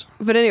podcast.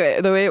 But anyway,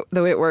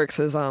 the way it works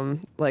is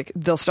like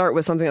they'll start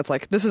with something that's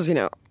like, this is,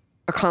 a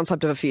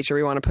concept of a feature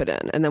we want to put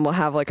in, and then we'll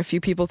have like a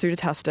few people through to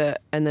test it,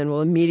 and then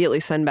we'll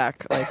immediately send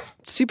back like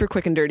super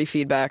quick and dirty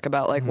feedback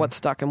about like what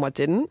stuck and what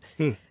didn't.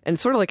 And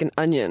it's sort of like an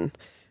onion.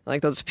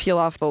 Like they'll just peel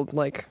off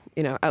the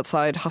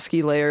outside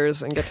husky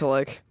layers and get to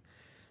like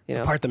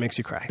the part that makes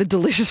you cry. the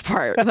delicious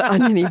part, the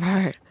oniony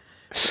part.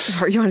 The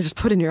part you want to just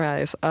put in your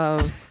eyes,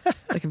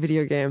 like a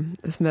video game.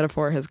 This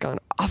metaphor has gone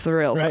off the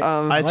rails. Right.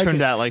 I like tuned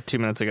it. out like 2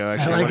 minutes ago,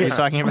 actually. like What are you it.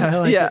 talking about? I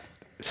like Yeah.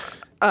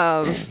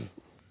 it.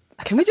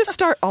 Can we just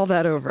start all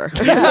that over?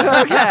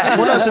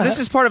 Well, no, so this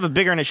is part of a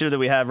bigger initiative that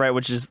we have, right,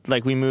 which is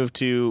like we moved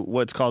to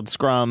what's called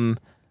Scrum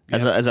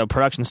as a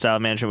production style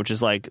management, which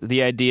is like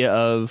the idea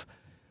of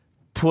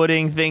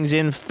putting things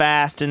in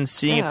fast and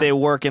seeing if they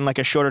work in like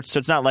a shorter. So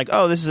it's not like,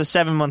 oh, this is a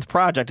 7-month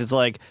project. It's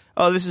like,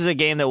 oh, this is a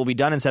game that will be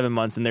done in 7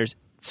 months, and there's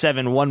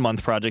 7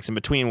 1-month projects in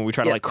between where we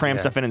try to like cram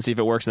stuff in and see if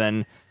it works.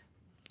 Then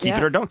keep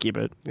it or don't keep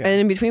it. And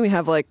in between, we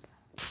have like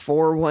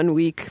 4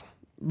 1-week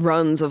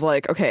runs of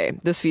like, okay,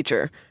 this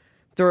feature.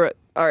 All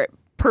right,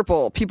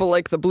 purple. People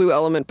like the blue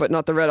element, but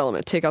not the red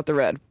element. Take out the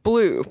red.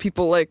 Blue.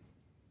 People like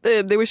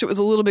they wish it was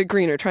a little bit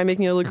greener. Try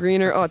making it a little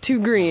greener. Oh,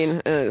 too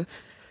green. Yeah.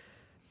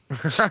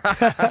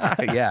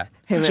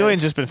 Hey, man.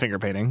 Jyllian's just been finger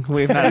painting.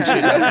 We've not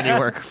actually done any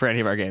work for any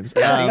of our games.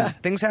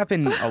 Things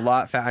happen a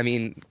lot. I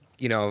mean,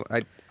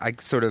 I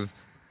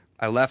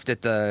left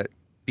at the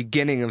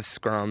beginning of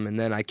Scrum, and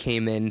then I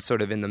came in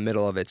sort of in the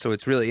middle of it. So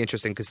it's really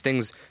interesting because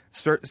things,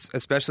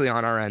 especially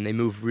on our end, they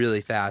move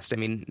really fast. I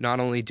mean, not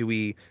only do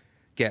we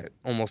get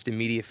almost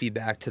immediate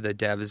feedback to the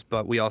devs,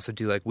 but we also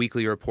do like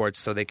weekly reports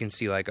so they can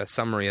see like a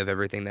summary of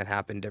everything that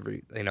happened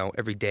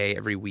every day,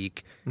 every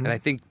week. And I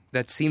think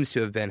that seems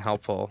to have been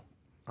helpful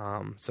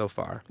so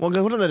far. Well,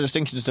 one of the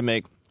distinctions to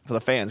make for the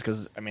fans,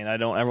 because I mean, I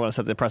don't ever want to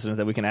set the precedent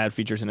that we can add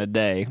features in a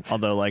day,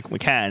 although like we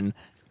can,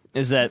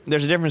 is that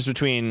there's a difference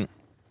between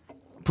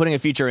putting a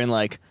feature in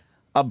like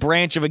a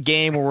branch of a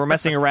game where we're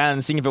messing around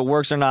and seeing if it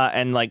works or not,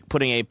 and like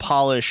putting a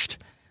polished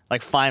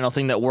like final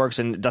thing that works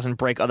and doesn't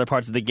break other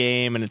parts of the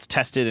game and it's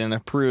tested and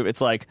approved. It's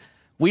like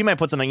we might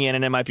put something in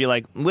and it might be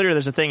like literally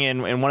there's a thing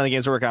in one of the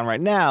games we're working on right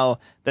now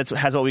that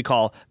has what we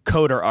call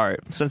coder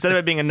art. So instead of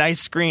it being a nice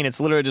screen, it's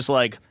literally just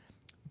like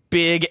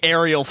big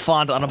Arial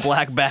font on a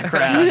black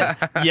background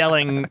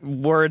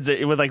yelling words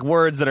with like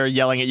words that are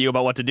yelling at you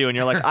about what to do, and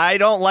you're like, I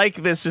don't like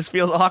this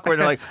feels awkward, and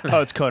you're like,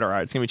 oh, it's coder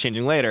art, it's gonna be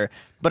changing later,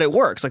 but it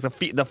works. Like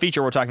the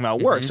feature we're talking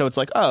about works. So it's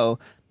like, oh,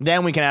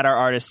 then we can add our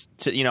artists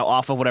to,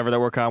 off of whatever they're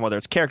working on, whether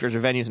it's characters or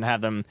venues, and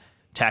have them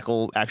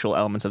tackle actual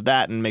elements of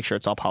that and make sure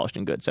it's all polished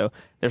and good. So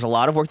there's a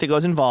lot of work that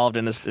goes involved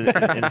in this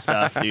in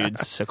stuff,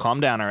 dudes, so calm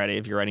down already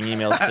if you're writing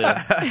emails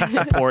to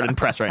support and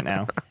press right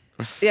now.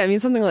 Yeah, I mean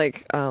something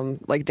like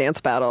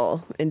Dance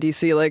Battle in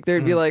DC, like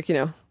there'd be like,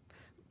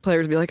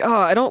 players would be like, oh,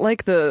 I don't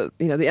like the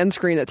the end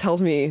screen that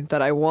tells me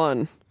that I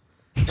won.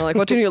 I'm like,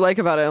 what do you like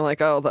about it? I'm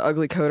like, oh, the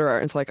ugly coder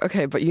art. And it's like,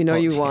 okay, but you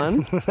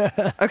won.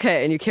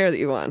 Okay, and you care that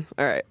you won.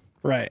 All right.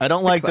 Right. I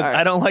don't like that.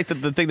 I don't like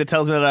that the thing that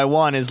tells me that I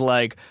won is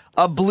like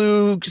a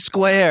blue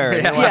square.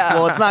 Yeah. Like,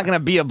 well, it's not going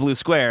to be a blue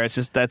square. It's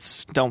just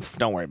don't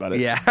worry about it.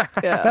 Yeah.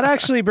 That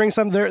actually brings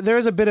some. There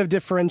is a bit of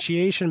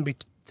differentiation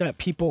that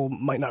people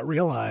might not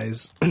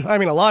realize. I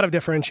mean, a lot of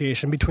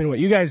differentiation between what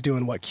you guys do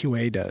and what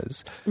QA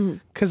does.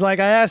 Because like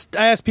I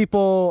asked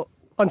people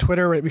on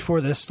Twitter right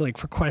before this, like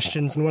for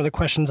questions, and one of the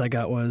questions I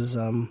got was,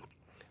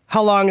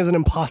 how long is an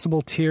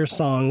Impossible Tier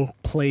song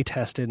play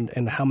tested,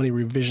 and how many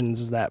revisions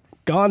has that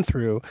gone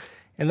through?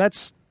 And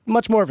that's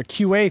much more of a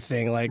QA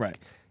thing. Like,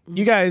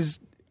 you guys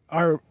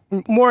are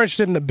more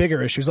interested in the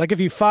bigger issues. Like, if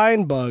you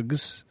find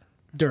bugs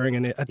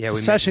during a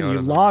session,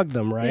 you log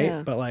them, right?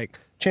 Yeah. But like,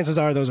 chances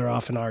are those are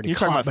often already You're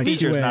caught talking about by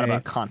features, QA. not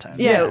about content.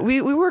 Yeah,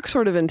 we work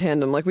sort of in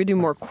tandem. Like we do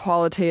more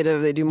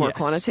qualitative, they do more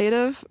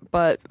quantitative.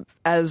 But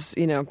as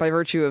by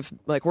virtue of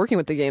like working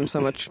with the game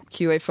so much,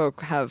 QA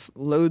folk have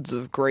loads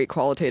of great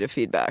qualitative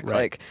feedback. Right.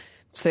 Like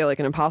say like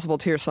an Impossible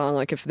Tier song,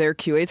 like if they're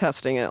QA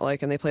testing it,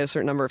 like and they play a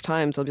certain number of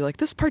times, they'll be like,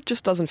 this part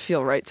just doesn't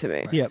feel right to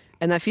me. Yep.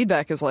 And that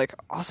feedback is like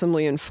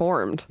awesomely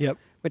informed. Yep.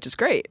 Which is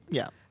great.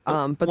 Yeah.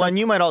 But and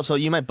you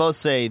might both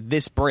say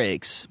this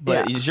breaks,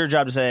 but it's your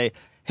job to say,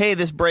 hey,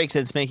 this breaks,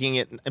 and it's making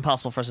it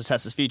impossible for us to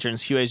test this feature. And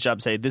it's QA's job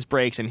to say, this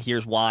breaks, and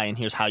here's why, and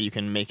here's how you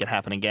can make it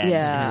happen again, so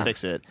you can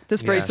fix it.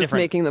 This breaks, it's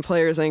making the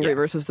players angry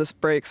versus this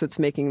breaks, it's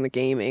making the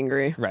game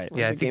angry. Right.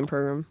 Yeah, the game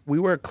program. We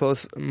work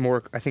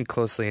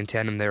closely in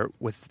tandem there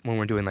with when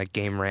we're doing like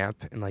game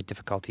ramp and like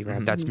difficulty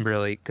ramp. That's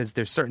really because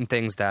there's certain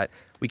things that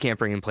we can't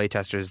bring in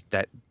playtesters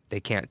that they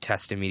can't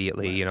test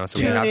immediately, so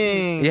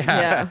Tuning.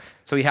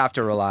 so we have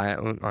to rely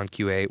on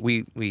QA.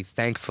 We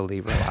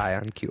thankfully rely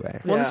on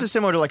QA. Well, this is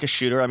similar to like a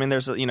shooter. I mean,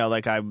 there's I've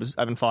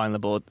been following the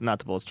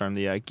Bulletstorm,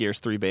 the Gears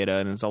 3 beta,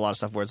 and it's a lot of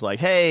stuff where it's like,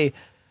 hey,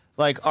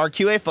 like our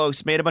QA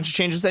folks made a bunch of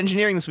changes with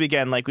engineering this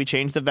weekend. Like we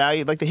changed the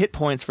value, like the hit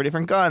points for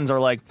different guns, or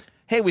like,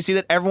 hey, we see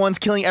that everyone's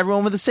killing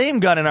everyone with the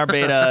same gun in our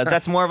beta.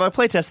 That's more of a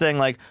playtest thing.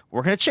 Like,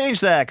 we're going to change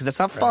that because that's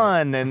not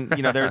fun. And,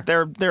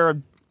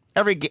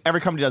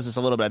 every company does this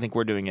a little bit. I think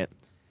we're doing it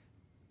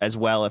as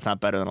well, if not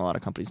better than a lot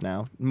of companies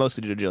now,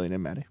 mostly due to Jyllian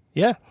and Matty.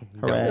 Yeah.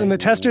 Hooray. And the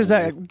testers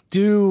that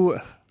do,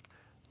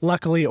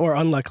 luckily or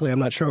unluckily, I'm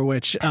not sure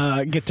which,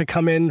 get to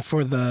come in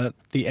for the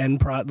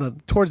end,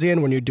 towards the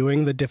end when you're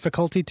doing the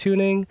difficulty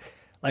tuning.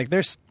 Like,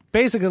 there's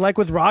basically, like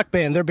with Rock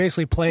Band, they're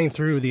basically playing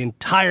through the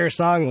entire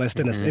song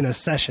list in a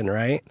session,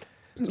 right?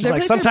 Just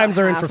like sometimes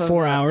they're in for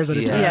 4 hours at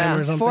a time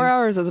or something. 4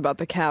 hours is about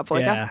the cap.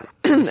 Like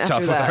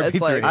after that, it's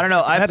like, I don't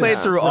know. I played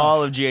through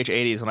all of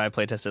GH80s when I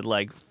play tested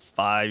like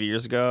 5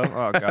 years ago.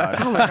 Oh god,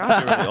 oh my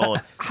gosh, really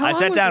old. I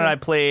sat down and I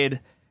played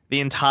the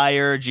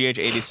entire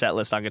GH80 set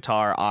list on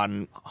guitar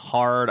on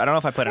hard. I don't know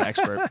if I played an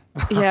expert.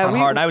 On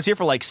hard. And I was here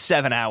for like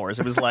 7 hours.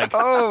 It was like,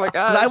 oh my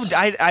gosh.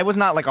 I was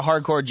not like a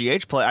hardcore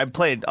GH player. I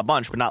played a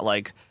bunch, but not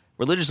like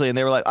religiously, and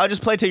they were like, "Oh,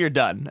 just play till you're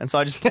done." And so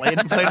I just played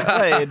and played and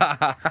played.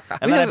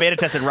 And then I beta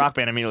tested Rock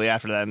Band immediately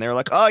after that, and they were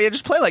like, "Oh yeah,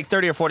 just play like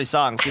 30 or 40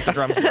 songs, see if the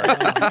drums work."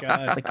 Oh my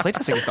god! It's like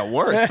playtesting is the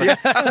worst. But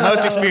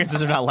most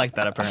experiences are not like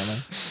that, apparently.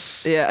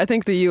 Yeah, I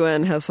think the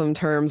UN has some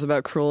terms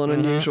about cruel and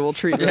unusual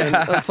treatment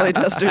of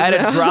playtesters. I had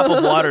a drop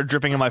of water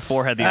dripping in my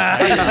forehead the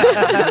entire time. It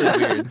was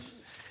really weird.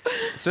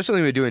 Especially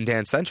when we were doing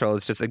Dance Central,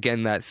 it's just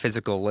again that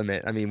physical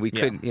limit. I mean, we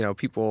couldn't,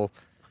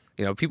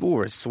 people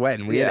were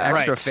sweating. We had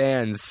extra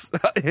fans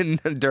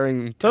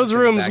during those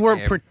rooms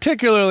weren't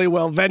particularly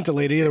well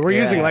ventilated either. We're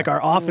using like our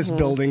office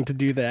building to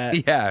do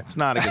that. Yeah, it's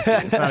not a good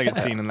scene. It's not a good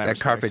scene in that. That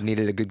carpet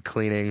needed a good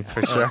cleaning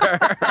for sure.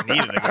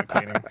 Needed a good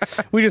cleaning.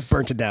 We just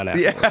burnt it down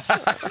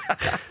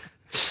afterwards.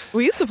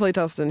 We used to play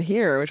test in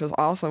here, which was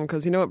awesome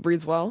because you know what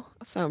breathes well?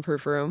 A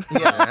soundproof room.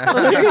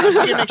 Yeah.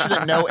 You can make sure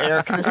that no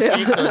air can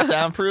escape, so it's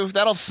soundproof.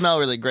 That'll smell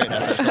really great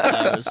after a couple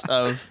hours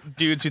of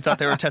dudes who thought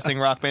they were testing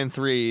Rock Band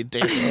 3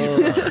 dancing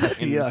super hard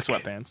in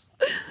sweatpants.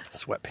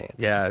 Sweatpants.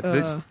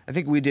 Yeah, I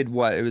think we did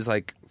what? It was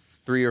like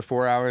 3 or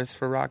 4 hours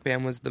for Rock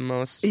Band was the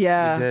most.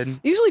 Yeah, we did.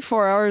 Usually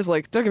 4 hours.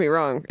 Like, don't get me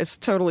wrong, it's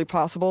totally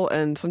possible,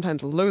 and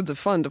sometimes loads of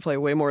fun to play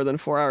way more than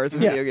 4 hours of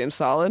video games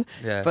solid.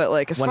 Yeah. But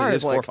like as when far it as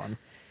is like fun.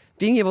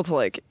 Being able to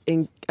like,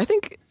 I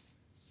think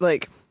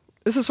like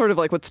this is sort of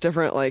like what's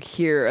different like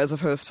here as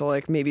opposed to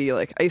like maybe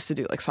like I used to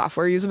do like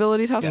software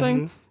usability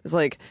testing. Is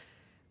like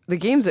the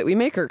games that we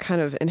make are kind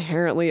of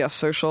inherently a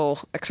social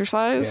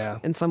exercise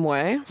in some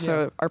way.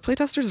 So our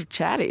playtesters are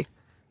chatty.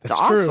 It's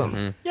awesome.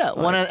 True. Yeah,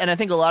 and I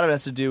think a lot of it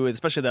has to do with,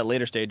 especially that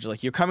later stage,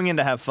 like you're coming in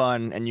to have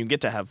fun and you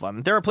get to have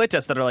fun. There are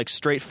playtests that are like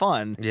straight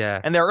fun.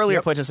 Yeah. And there are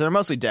earlier playtests that are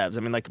mostly devs.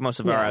 I mean, like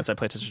most of our outside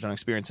playtesters don't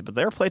experience it, but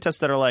there are playtests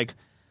that are like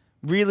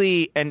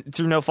really, and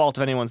through no fault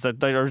of anyone's,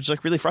 that are just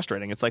like really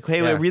frustrating. It's like,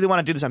 hey, I really want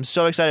to do this. I'm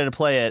so excited to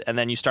play it, and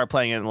then you start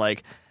playing it, and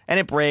like, and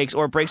it breaks,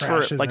 or it breaks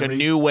for like a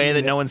new way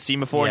that no one's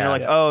seen before, and you're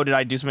like, oh, did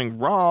I do something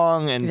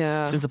wrong?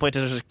 And since the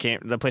playtest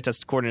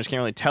coordinators can't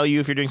really tell you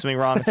if you're doing something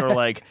wrong, it's sort of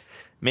like,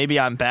 maybe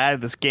I'm bad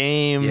at this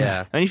game.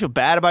 Yeah. And you feel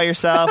bad about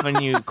yourself,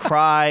 and you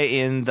cry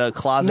in the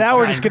closet. Now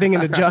we're just getting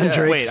into John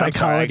Drake's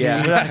psychology.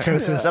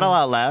 Is that all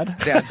out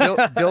loud?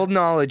 Yeah, build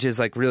knowledge is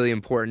like really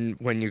important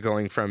when you're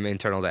going from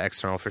internal to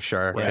external for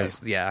sure.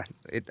 Because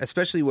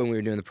especially when we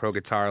were doing the pro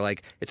guitar,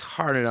 like it's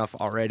hard enough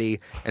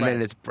already, and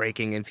then it's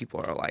breaking, and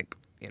people are like,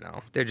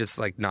 they're just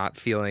like not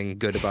feeling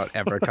good about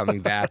ever coming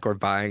back or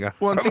buying a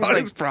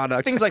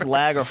product. Things like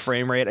lag or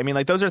frame rate. I mean,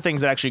 like those are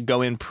things that actually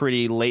go in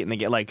pretty late in the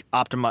game. Like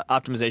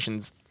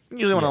optimizations,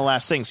 usually one of the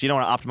last things. So you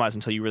don't want to optimize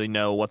until you really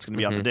know what's going to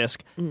be on the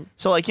disc.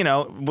 So like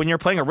when you're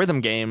playing a rhythm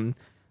game,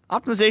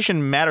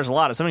 optimization matters a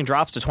lot. If something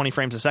drops to 20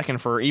 frames a second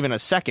for even a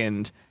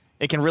second,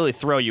 it can really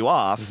throw you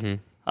off.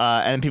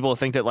 And people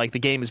think that like the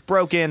game is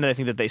broken. They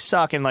think that they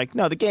suck, and like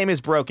no, the game is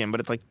broken. But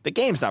it's like the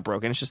game's not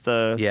broken. It's just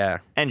the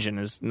engine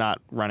is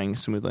not running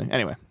smoothly.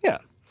 Anyway,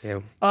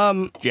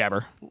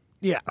 jabber.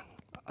 Yeah,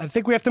 I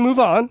think we have to move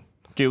on.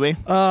 Do we?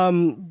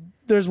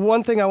 There's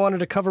one thing I wanted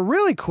to cover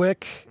really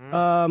quick,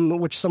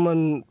 which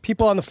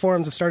people on the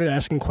forums have started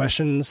asking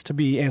questions to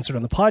be answered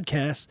on the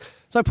podcast.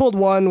 So I pulled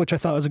one, which I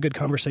thought was a good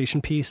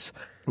conversation piece.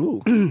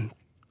 Ooh.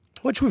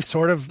 Which we've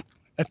sort of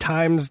at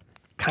times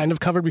kind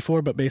of covered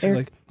before, but basically.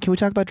 Eric, can we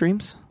talk about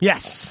dreams?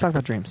 Yes. Let's talk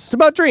about dreams. It's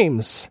about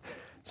dreams.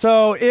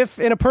 So if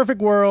in a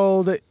perfect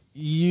world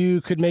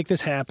you could make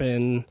this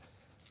happen,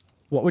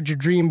 what would your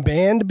dream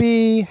band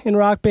be in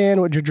Rock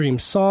Band? What would your dream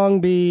song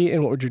be?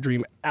 And what would your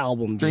dream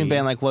album be? Dream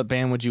band, like what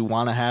band would you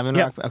want to have in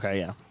Rock Band? Okay,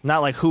 yeah.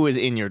 Not like who is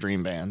in your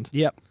dream band.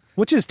 Yep.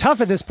 Which is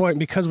tough at this point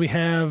because we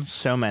have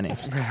so many.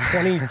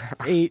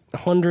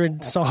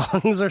 2,800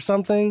 songs or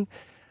something.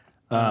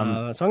 So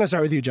I'm going to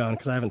start with you, John,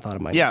 because I haven't thought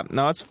of mine. Yeah,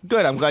 no, it's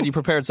good. I'm glad you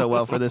prepared so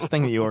well for this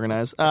thing that you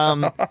organize.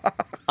 I've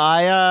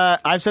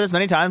said this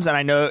many times, and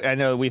I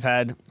know we've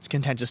had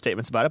contentious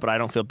statements about it, but I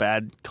don't feel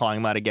bad calling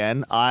them out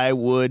again. I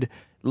would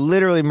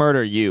literally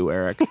murder you,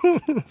 Eric,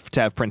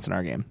 to have Prince in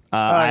our game.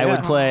 I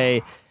would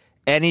play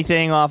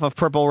anything off of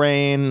Purple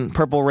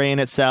Rain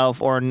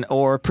itself,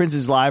 or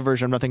Prince's live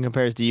version of Nothing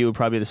Compares to You would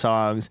probably be the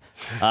songs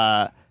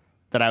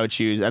that I would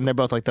choose. And they're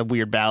both like the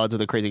weird ballads with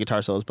the crazy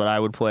guitar solos, but I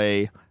would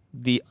play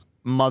the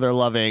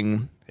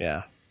mother-loving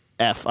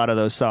F out of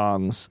those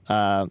songs.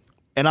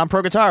 And on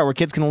Pro Guitar, where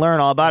kids can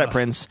learn all about it,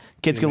 Prince.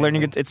 Kids can learn.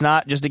 It's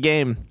not just a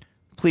game.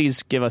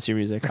 Please give us your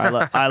music.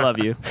 I love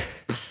you.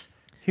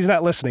 He's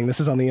not listening. This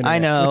is on the internet. I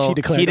know. Which he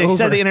declared He over.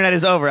 said the internet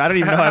is over. I don't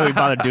even know why we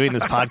bothered doing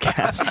this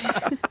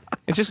podcast.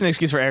 It's just an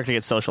excuse for Eric to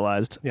get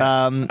socialized.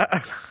 Yes.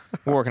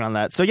 We're working on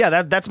that. So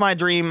yeah, that's my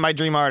dream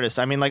artist.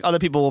 I mean, like other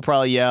people will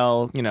probably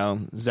yell,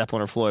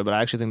 Zeppelin or Floyd, but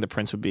I actually think the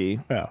Prince would be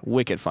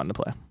wicked fun to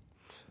play.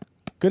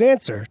 Good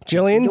answer.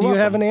 Jillian, do you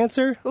have an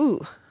answer?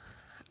 Ooh.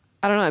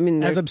 I don't know. I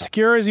mean, As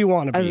obscure as you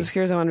want to be. as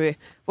obscure as I want to be.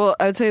 Well,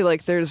 I would say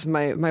like there's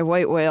my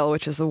White Whale,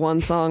 which is the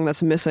one song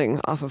that's missing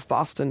off of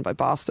Boston by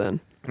Boston,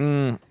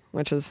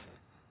 which is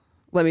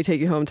Let Me Take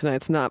You Home Tonight.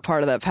 It's not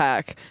part of that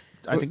pack.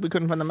 I think we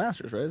couldn't find the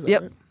masters, right? Is that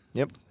Yep. right?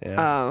 Yep.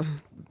 Yeah.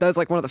 That was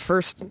like one of the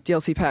first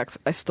DLC packs.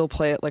 I still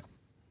play it like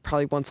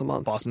probably once a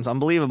month. Boston's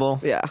unbelievable.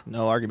 Yeah.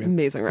 No argument.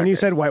 Amazing record. When you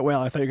said White Whale,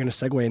 I thought you were going to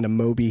segue into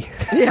Moby.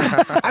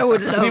 yeah, I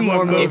would love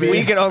more If Moby.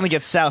 we could only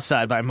get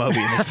Southside by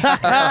Moby,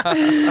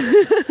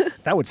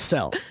 That would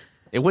sell.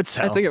 it would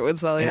sell. I think it would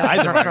sell. in Yeah.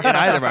 either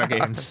of our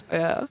games.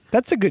 Yeah.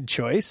 That's a good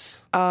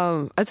choice.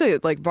 I'd say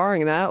like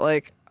barring that,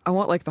 like I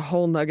want like the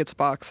whole Nuggets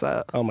box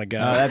set. Oh my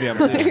God. That'd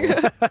be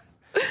amazing.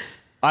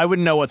 I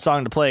wouldn't know what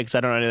song to play because I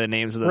don't know any of the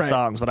names of the Right.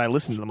 songs, but I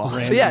listen to them all.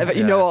 So yeah, but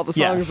you know all the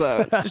Yeah. songs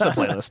though. Just a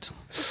playlist.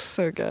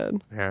 So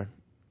good. Yeah.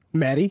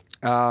 Maddie?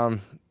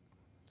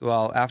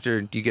 Well,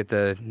 after you get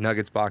the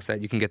Nuggets box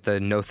set, you can get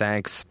the No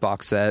Thanks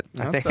box set.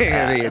 I think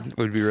it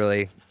would be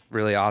really,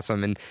 really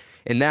awesome. And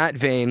in that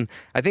vein,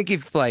 I think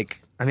if I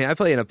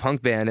play in a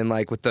punk band, and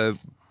like with the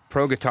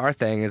pro guitar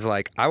thing is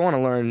like, I want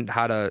to learn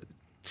how to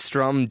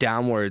strum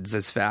downwards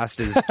as fast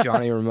as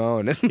Johnny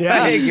Ramone.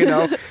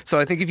 Yeah.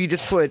 So I think if you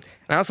just put,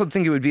 and I also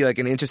think it would be like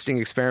an interesting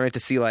experiment to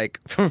see like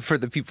for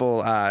the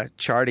people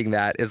charting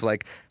that is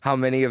like how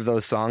many of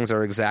those songs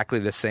are exactly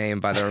the same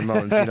by the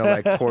Ramones,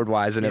 like chord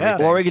wise and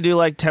everything. Or we could do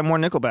like 10 more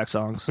Nickelback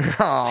songs.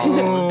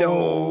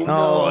 No,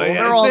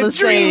 they're all the Dream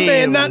same.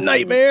 Band, not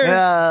Nightmare.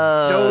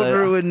 don't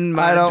ruin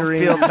my I don't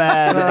dreams. feel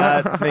bad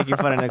about making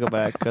fun of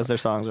Nickelback because their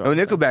songs are. Oh,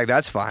 Nickelback,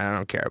 that's fine. I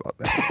don't care about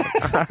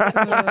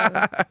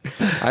that.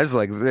 I just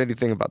like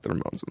anything about the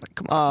Ramones. I'm like,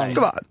 come on,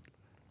 come on.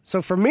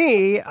 So for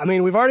me, I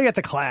mean, we've already got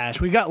The Clash.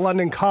 We got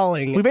London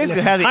Calling. We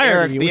basically in its have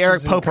entirety, the which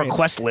Eric is Pope great.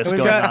 request list And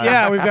going we've got, on.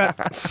 Yeah,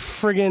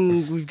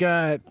 we've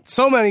got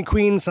so many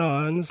Queen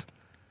songs.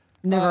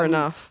 Never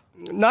enough.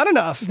 Not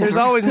enough. There's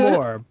always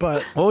more,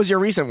 but What was your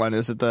recent one?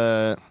 Is it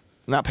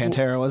not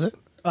Pantera, was it?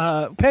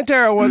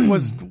 Pantera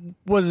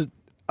was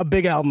a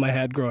big album I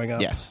had growing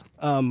up. Yes.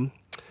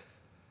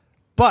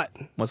 But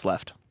What's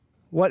left?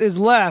 what is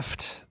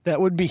left that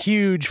would be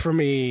huge for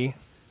me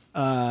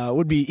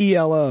would be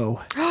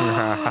ELO.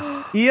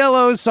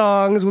 ELO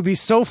songs would be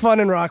so fun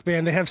in Rock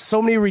Band. They have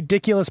so many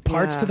ridiculous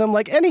parts to them.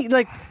 Like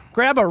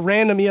grab a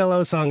random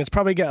ELO song. It's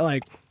probably got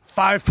like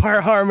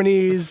 5-part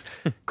harmonies,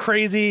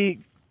 crazy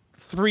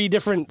 3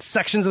 different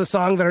sections of the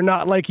song that are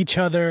not like each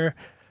other.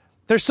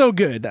 They're so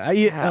good.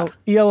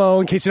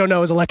 ELO, in case you don't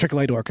know, is Electric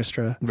Light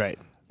Orchestra. Right.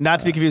 Not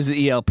to be confused with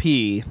ELP,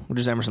 which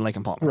is Emerson, Lake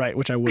and Palmer. Right,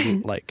 which I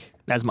wouldn't like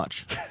As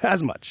much.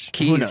 as much.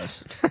 Keys. Who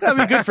knows? That'd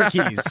be good for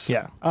keys.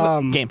 Yeah.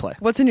 Gameplay.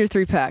 What's in your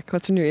 3-pack?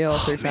 What's in your EL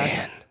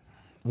 3-pack?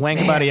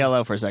 Wank about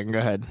ELO for a second. Go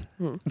ahead.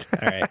 All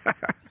right.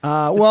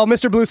 Well,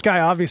 Mr. Blue Sky,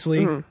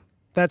 obviously.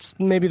 That's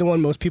maybe the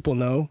one most people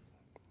know.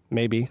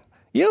 Maybe.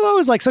 ELO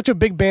is like such a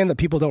big band that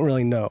people don't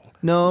really know.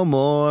 No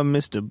more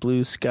Mr.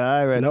 Blue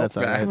Sky. Right? Nope. That's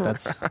all right.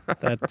 That's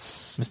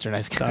That's Mr.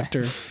 Nice Guy.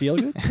 Dr.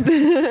 Feelgood.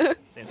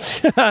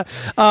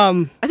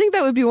 I think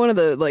that would be one of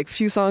the like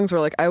few songs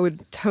where like I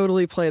would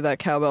totally play that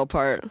cowbell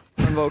part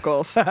on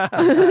vocals.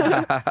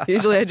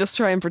 Usually I just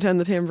try and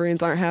pretend the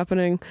tambourines aren't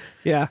happening,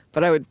 Yeah.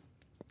 but I would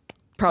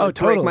probably Oh,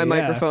 totally, break my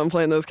yeah. microphone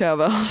playing those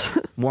cowbells.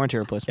 Warranty Yeah,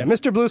 replacement.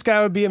 Mr. Blue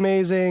Sky would be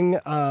amazing.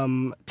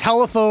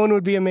 Telephone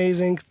would be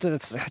amazing.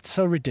 That's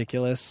so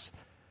ridiculous.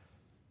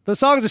 The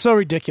songs are so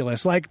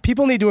ridiculous. Like,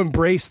 people need to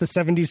embrace the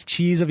 70s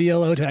cheese of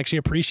ELO to actually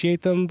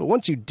appreciate them. But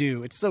once you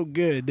do, it's so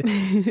good.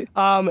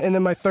 And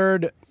then my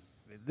third,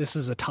 this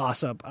is a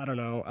toss-up. I don't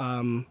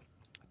know.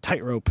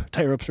 Tightrope.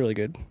 Tightrope's really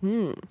good.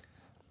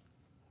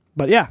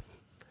 But yeah,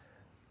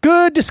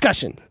 good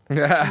discussion. We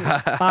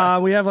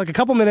have like a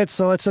couple minutes,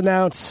 so let's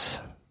announce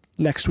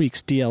next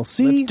week's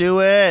DLC. Let's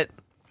do it.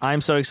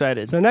 I'm so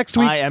excited. So next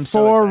week I am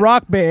so for excited.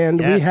 Rock Band,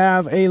 we Yes.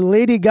 have a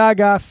Lady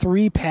Gaga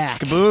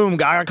 3-pack. Boom.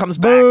 Gaga comes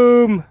back.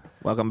 Boom!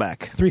 Welcome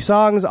back. 3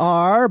 songs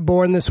are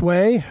Born This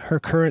Way, her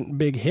current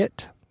big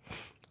hit,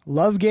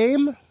 Love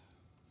Game,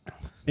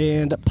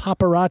 and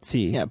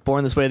Paparazzi. Yeah,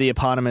 Born This Way, the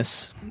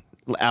eponymous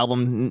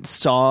album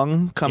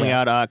song coming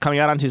out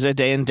on Tuesday,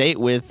 day and date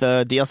with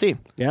DLC.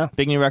 Yeah.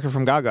 Big new record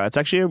from Gaga. It's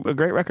actually a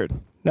great record.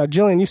 Now,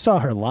 Jillian, you saw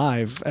her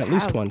live at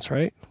least once,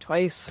 right?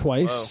 Twice.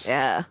 Twice? Whoa.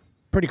 Yeah.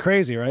 Pretty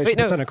crazy, right? Wait, She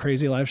puts no. on a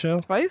crazy live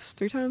show. Twice?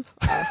 3 times?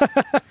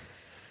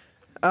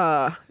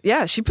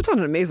 Yeah, she puts on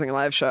an amazing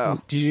live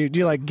show. Do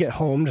you like get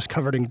home just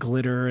covered in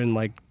glitter and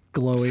like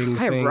glowing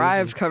I things?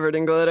 arrived covered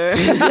in glitter.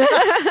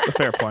 That's a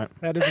fair point.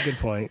 That is a good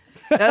point.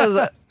 That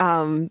was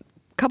a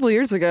couple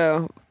years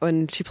ago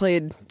when she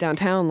played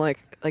downtown. Like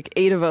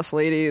 8 of us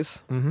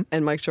ladies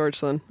and Mike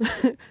Georgeson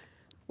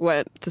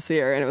went to see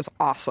her, and it was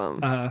awesome.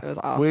 It was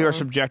awesome. We were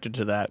subjected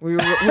to that. We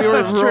were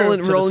That's true.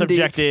 rolling To the deep.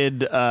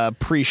 subjected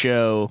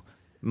pre-show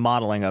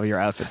modeling of your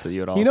outfits that you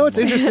had also. You know what's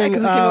worn. interesting?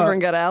 Because we came over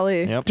and got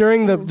Allie. Yep.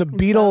 During the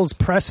Beatles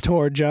press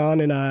tour, John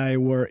and I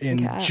were in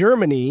Cat.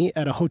 Germany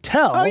at a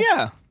hotel. Oh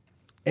yeah.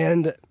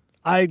 And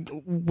I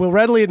will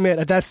readily admit,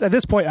 at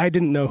this point, I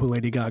didn't know who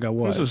Lady Gaga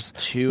was. This was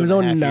 2 It was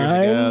and a half years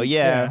 09? ago. Yeah.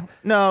 Yeah.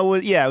 No,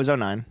 it was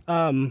 09.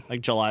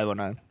 Like July of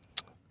 09.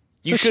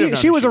 You should have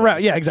known she who was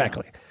around. Yeah,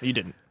 exactly. You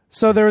didn't.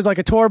 So there was like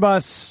a tour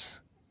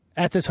bus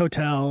at this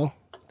hotel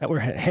that we're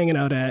hanging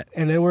out at,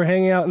 and then we're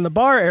hanging out in the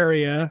bar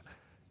area,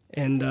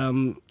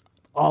 and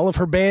all of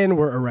her band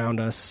were around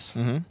us.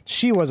 Mm-hmm.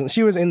 She wasn't.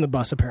 She was in the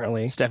bus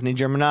apparently. Stephanie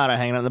Germanata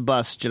hanging out in the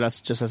bus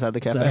just outside the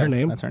cafe. Is that her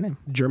name? That's her name.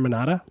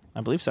 Germanata.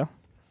 I believe so.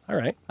 All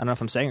right. I don't know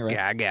if I'm saying it right.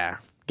 Gaga.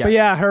 But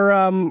yeah, her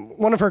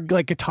one of her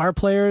like guitar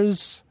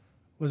players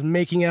was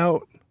making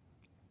out.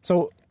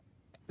 So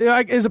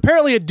is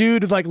apparently a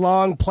dude with like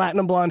long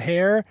platinum blonde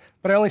hair,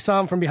 but I only saw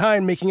him from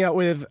behind making out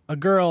with a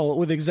girl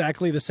with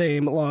exactly the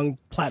same long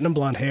platinum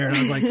blonde hair, and I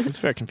was like, It's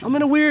very confusing. I'm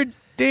in a weird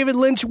David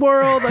Lynch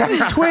world. Like,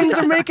 these twins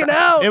are making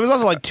out. It was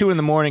also like 2 in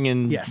the morning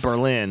in Yes.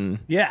 Berlin.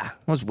 Yeah, It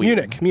was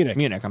weird.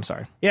 Munich. I'm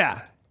sorry.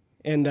 Yeah.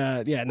 And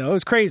it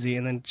was crazy.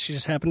 And then she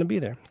just happened to be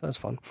there. So that was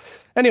fun.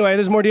 Anyway,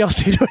 there's more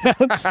DLC to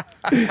announce.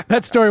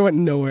 That story went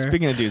nowhere.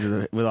 Speaking of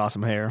dudes with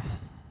awesome hair.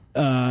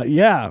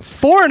 Yeah.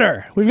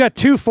 Foreigner. We've got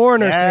 2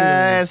 Foreigner singles.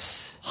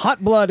 Yes.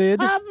 Hot Blooded.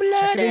 Check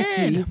it and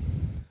see.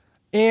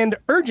 And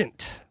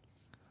Urgent.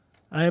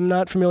 I am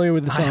not familiar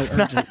with the song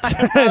Urgent.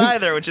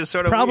 Either, which is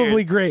sort of Probably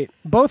weird. great.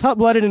 Both Hot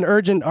Blooded and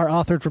Urgent are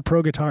authored for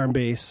Pro Guitar and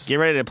Bass. Get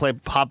ready to play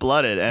Hot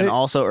Blooded and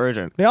also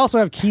Urgent. They also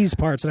have keys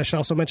parts, and I should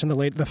also mention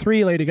the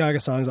 3 Lady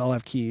Gaga songs all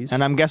have keys.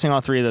 And I'm guessing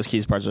all 3 of those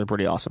keys parts are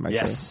pretty awesome, actually.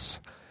 Yes.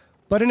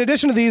 But in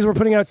addition to these, we're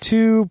putting out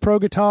 2 Pro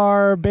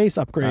Guitar Bass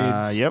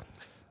upgrades. Yep.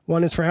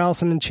 One is for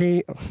Alice in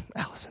Chains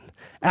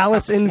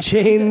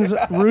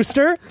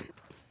Rooster,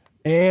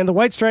 and the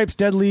White Stripes,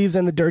 Dead Leaves,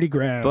 and the Dirty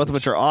Ground. Both of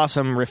which are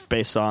awesome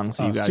riff-based songs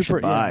that you guys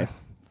should buy. Yeah,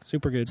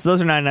 super good. So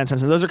those are 99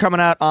 cents. And those are coming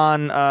out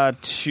on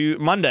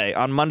Monday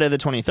the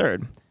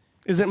 23rd.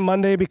 Is it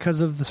Monday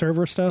because of the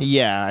server stuff?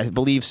 Yeah, I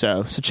believe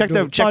so. So check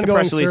the Ongoing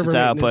press release server it's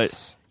out.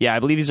 maintenance. But yeah, I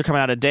believe these are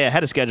coming out a day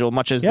ahead of schedule,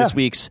 much as Yeah. this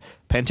week's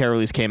Pantera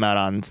release came out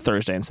on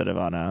Thursday instead of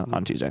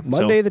on Tuesday.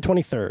 Monday So, the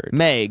 23rd.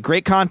 May,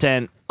 great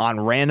content on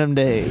random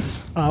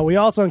days. We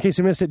also, in case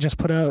you missed it, just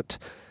put out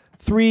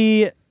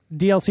 3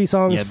 DLC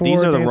songs Yeah, for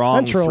these are the Dance wrong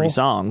Central. 3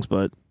 songs,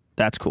 but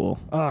that's cool.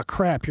 Oh,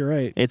 crap, you're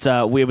right. It's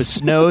it was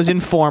Snow's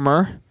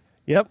Informer.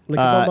 Yep, Lick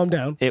a Bum Bum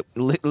Down.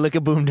 Lick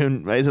a Boom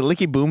Doom. Is it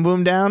Licky Boom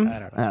Boom Down? I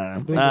don't know.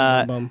 Lick a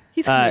Bum Bum.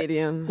 He's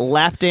Canadian.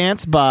 Lap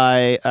Dance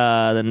by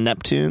the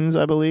Neptunes,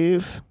 I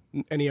believe.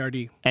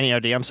 NERD.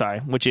 NERD, I'm sorry,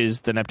 which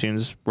is the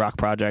Neptunes rock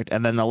project.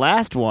 And then the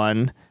last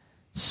one,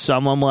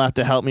 someone will have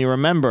to help me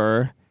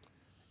remember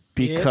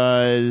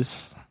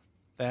because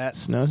That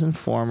Snow's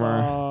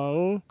Informer.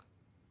 song.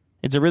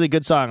 It's a really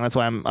good song. That's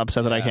why I'm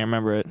upset that I can't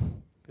remember it.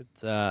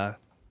 It's,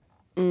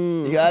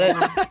 You got it?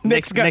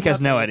 Nick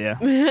has no idea.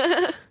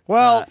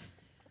 well,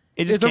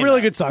 It just it's a came really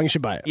out. good song. You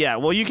should buy it. Yeah,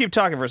 well, you keep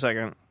talking for a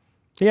second.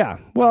 Yeah.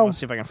 Well, Let's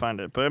see if I can find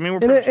it. But I mean, we're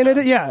And pretty it, much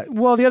done. yeah.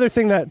 Well, the other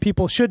thing that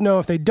people should know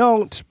if they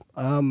don't,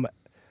 the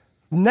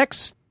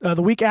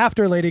week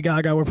after Lady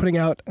Gaga, we're putting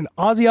out an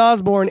Ozzy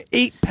Osbourne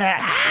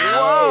 8-pack.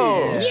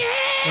 Whoa! Yeah.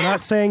 We're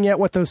not saying yet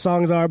what those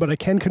songs are, but I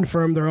can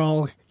confirm they're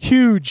all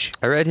huge.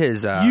 I read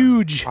his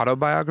Huge.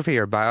 autobiography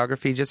or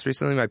biography just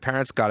recently. My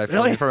parents got it for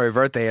Really? me for my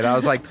birthday, and I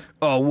was like,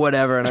 "Oh,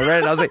 whatever." And I read it.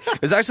 And I was like,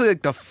 "It was actually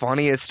like the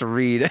funniest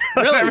read."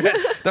 Really?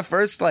 The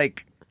first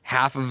like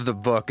half of the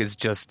book is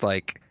just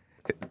like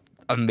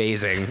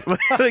amazing,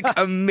 like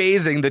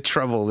amazing. The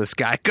trouble this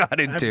guy got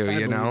into, I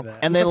you know. believe that.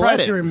 And I'm they let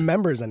surprised it. he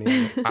remembers any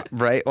of it.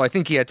 Right? Well, I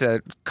think he had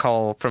to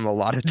call from a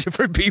lot of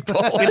different people.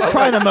 It's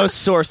probably the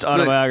most sourced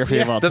autobiography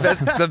of all The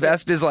time.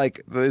 best is like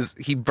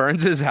he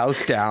burns his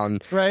house down,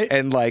 Right.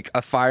 And like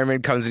a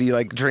fireman comes and he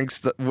like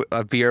drinks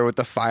a beer with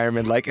the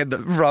fireman, like in the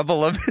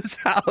rubble of his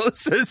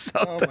house or Oh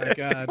something. my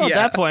god. Well, at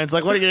that point, it's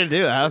like, what are you going to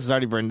do? The house is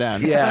already burned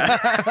down.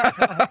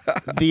 Yeah,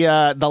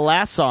 The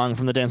last song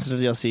from the Dance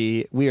Central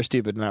DLC, We Are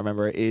Stupid, and I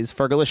remember, is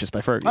Fergalicious by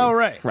Fergie. Oh,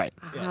 right. Right.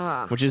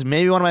 Ah. Which is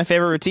maybe one of my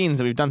favorite routines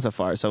that we've done so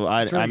far. So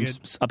really I'm good.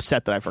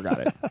 upset that I forgot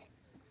it.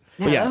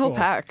 Yeah, yeah, that whole cool.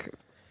 pack.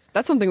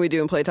 That's something we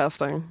do in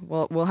playtesting.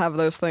 We'll have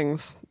those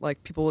things.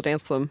 Like, people will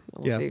dance them.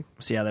 And we'll Yeah. see.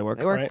 See how they work.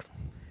 They work. Right.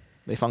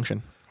 They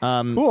function.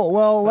 Cool.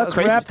 Well, let's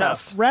crazy wrap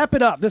stuff.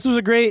 it up. This was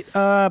a great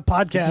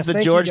podcast. This is the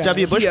Thank George you guys.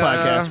 W. Bush Yeah.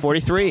 podcast,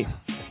 43.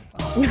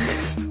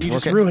 You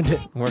just Working- ruined it.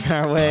 Working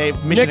our way.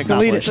 Mission Nick,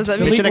 delete it. accomplished. Does that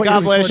mean Mission what you're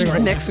accomplished. recording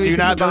right Next week Do is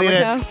not the delete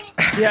it.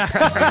 Obamacast. Yeah.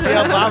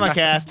 The Obama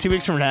cast 2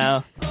 weeks from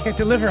now. Can't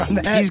deliver on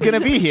that. He's going to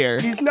be here.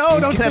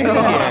 Don't say gonna be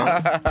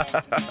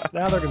that.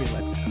 Now they're going to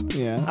be lit.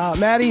 Yeah.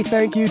 Maddie,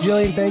 thank you.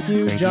 Jillian, thank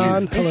you.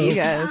 John, Thank hello. you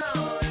guys.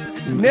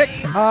 Nick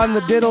on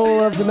the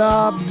diddle of the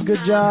knobs.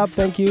 Good job.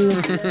 Thank you.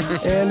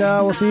 And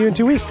we'll see you in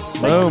 2 weeks.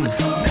 Boom.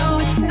 Thanks.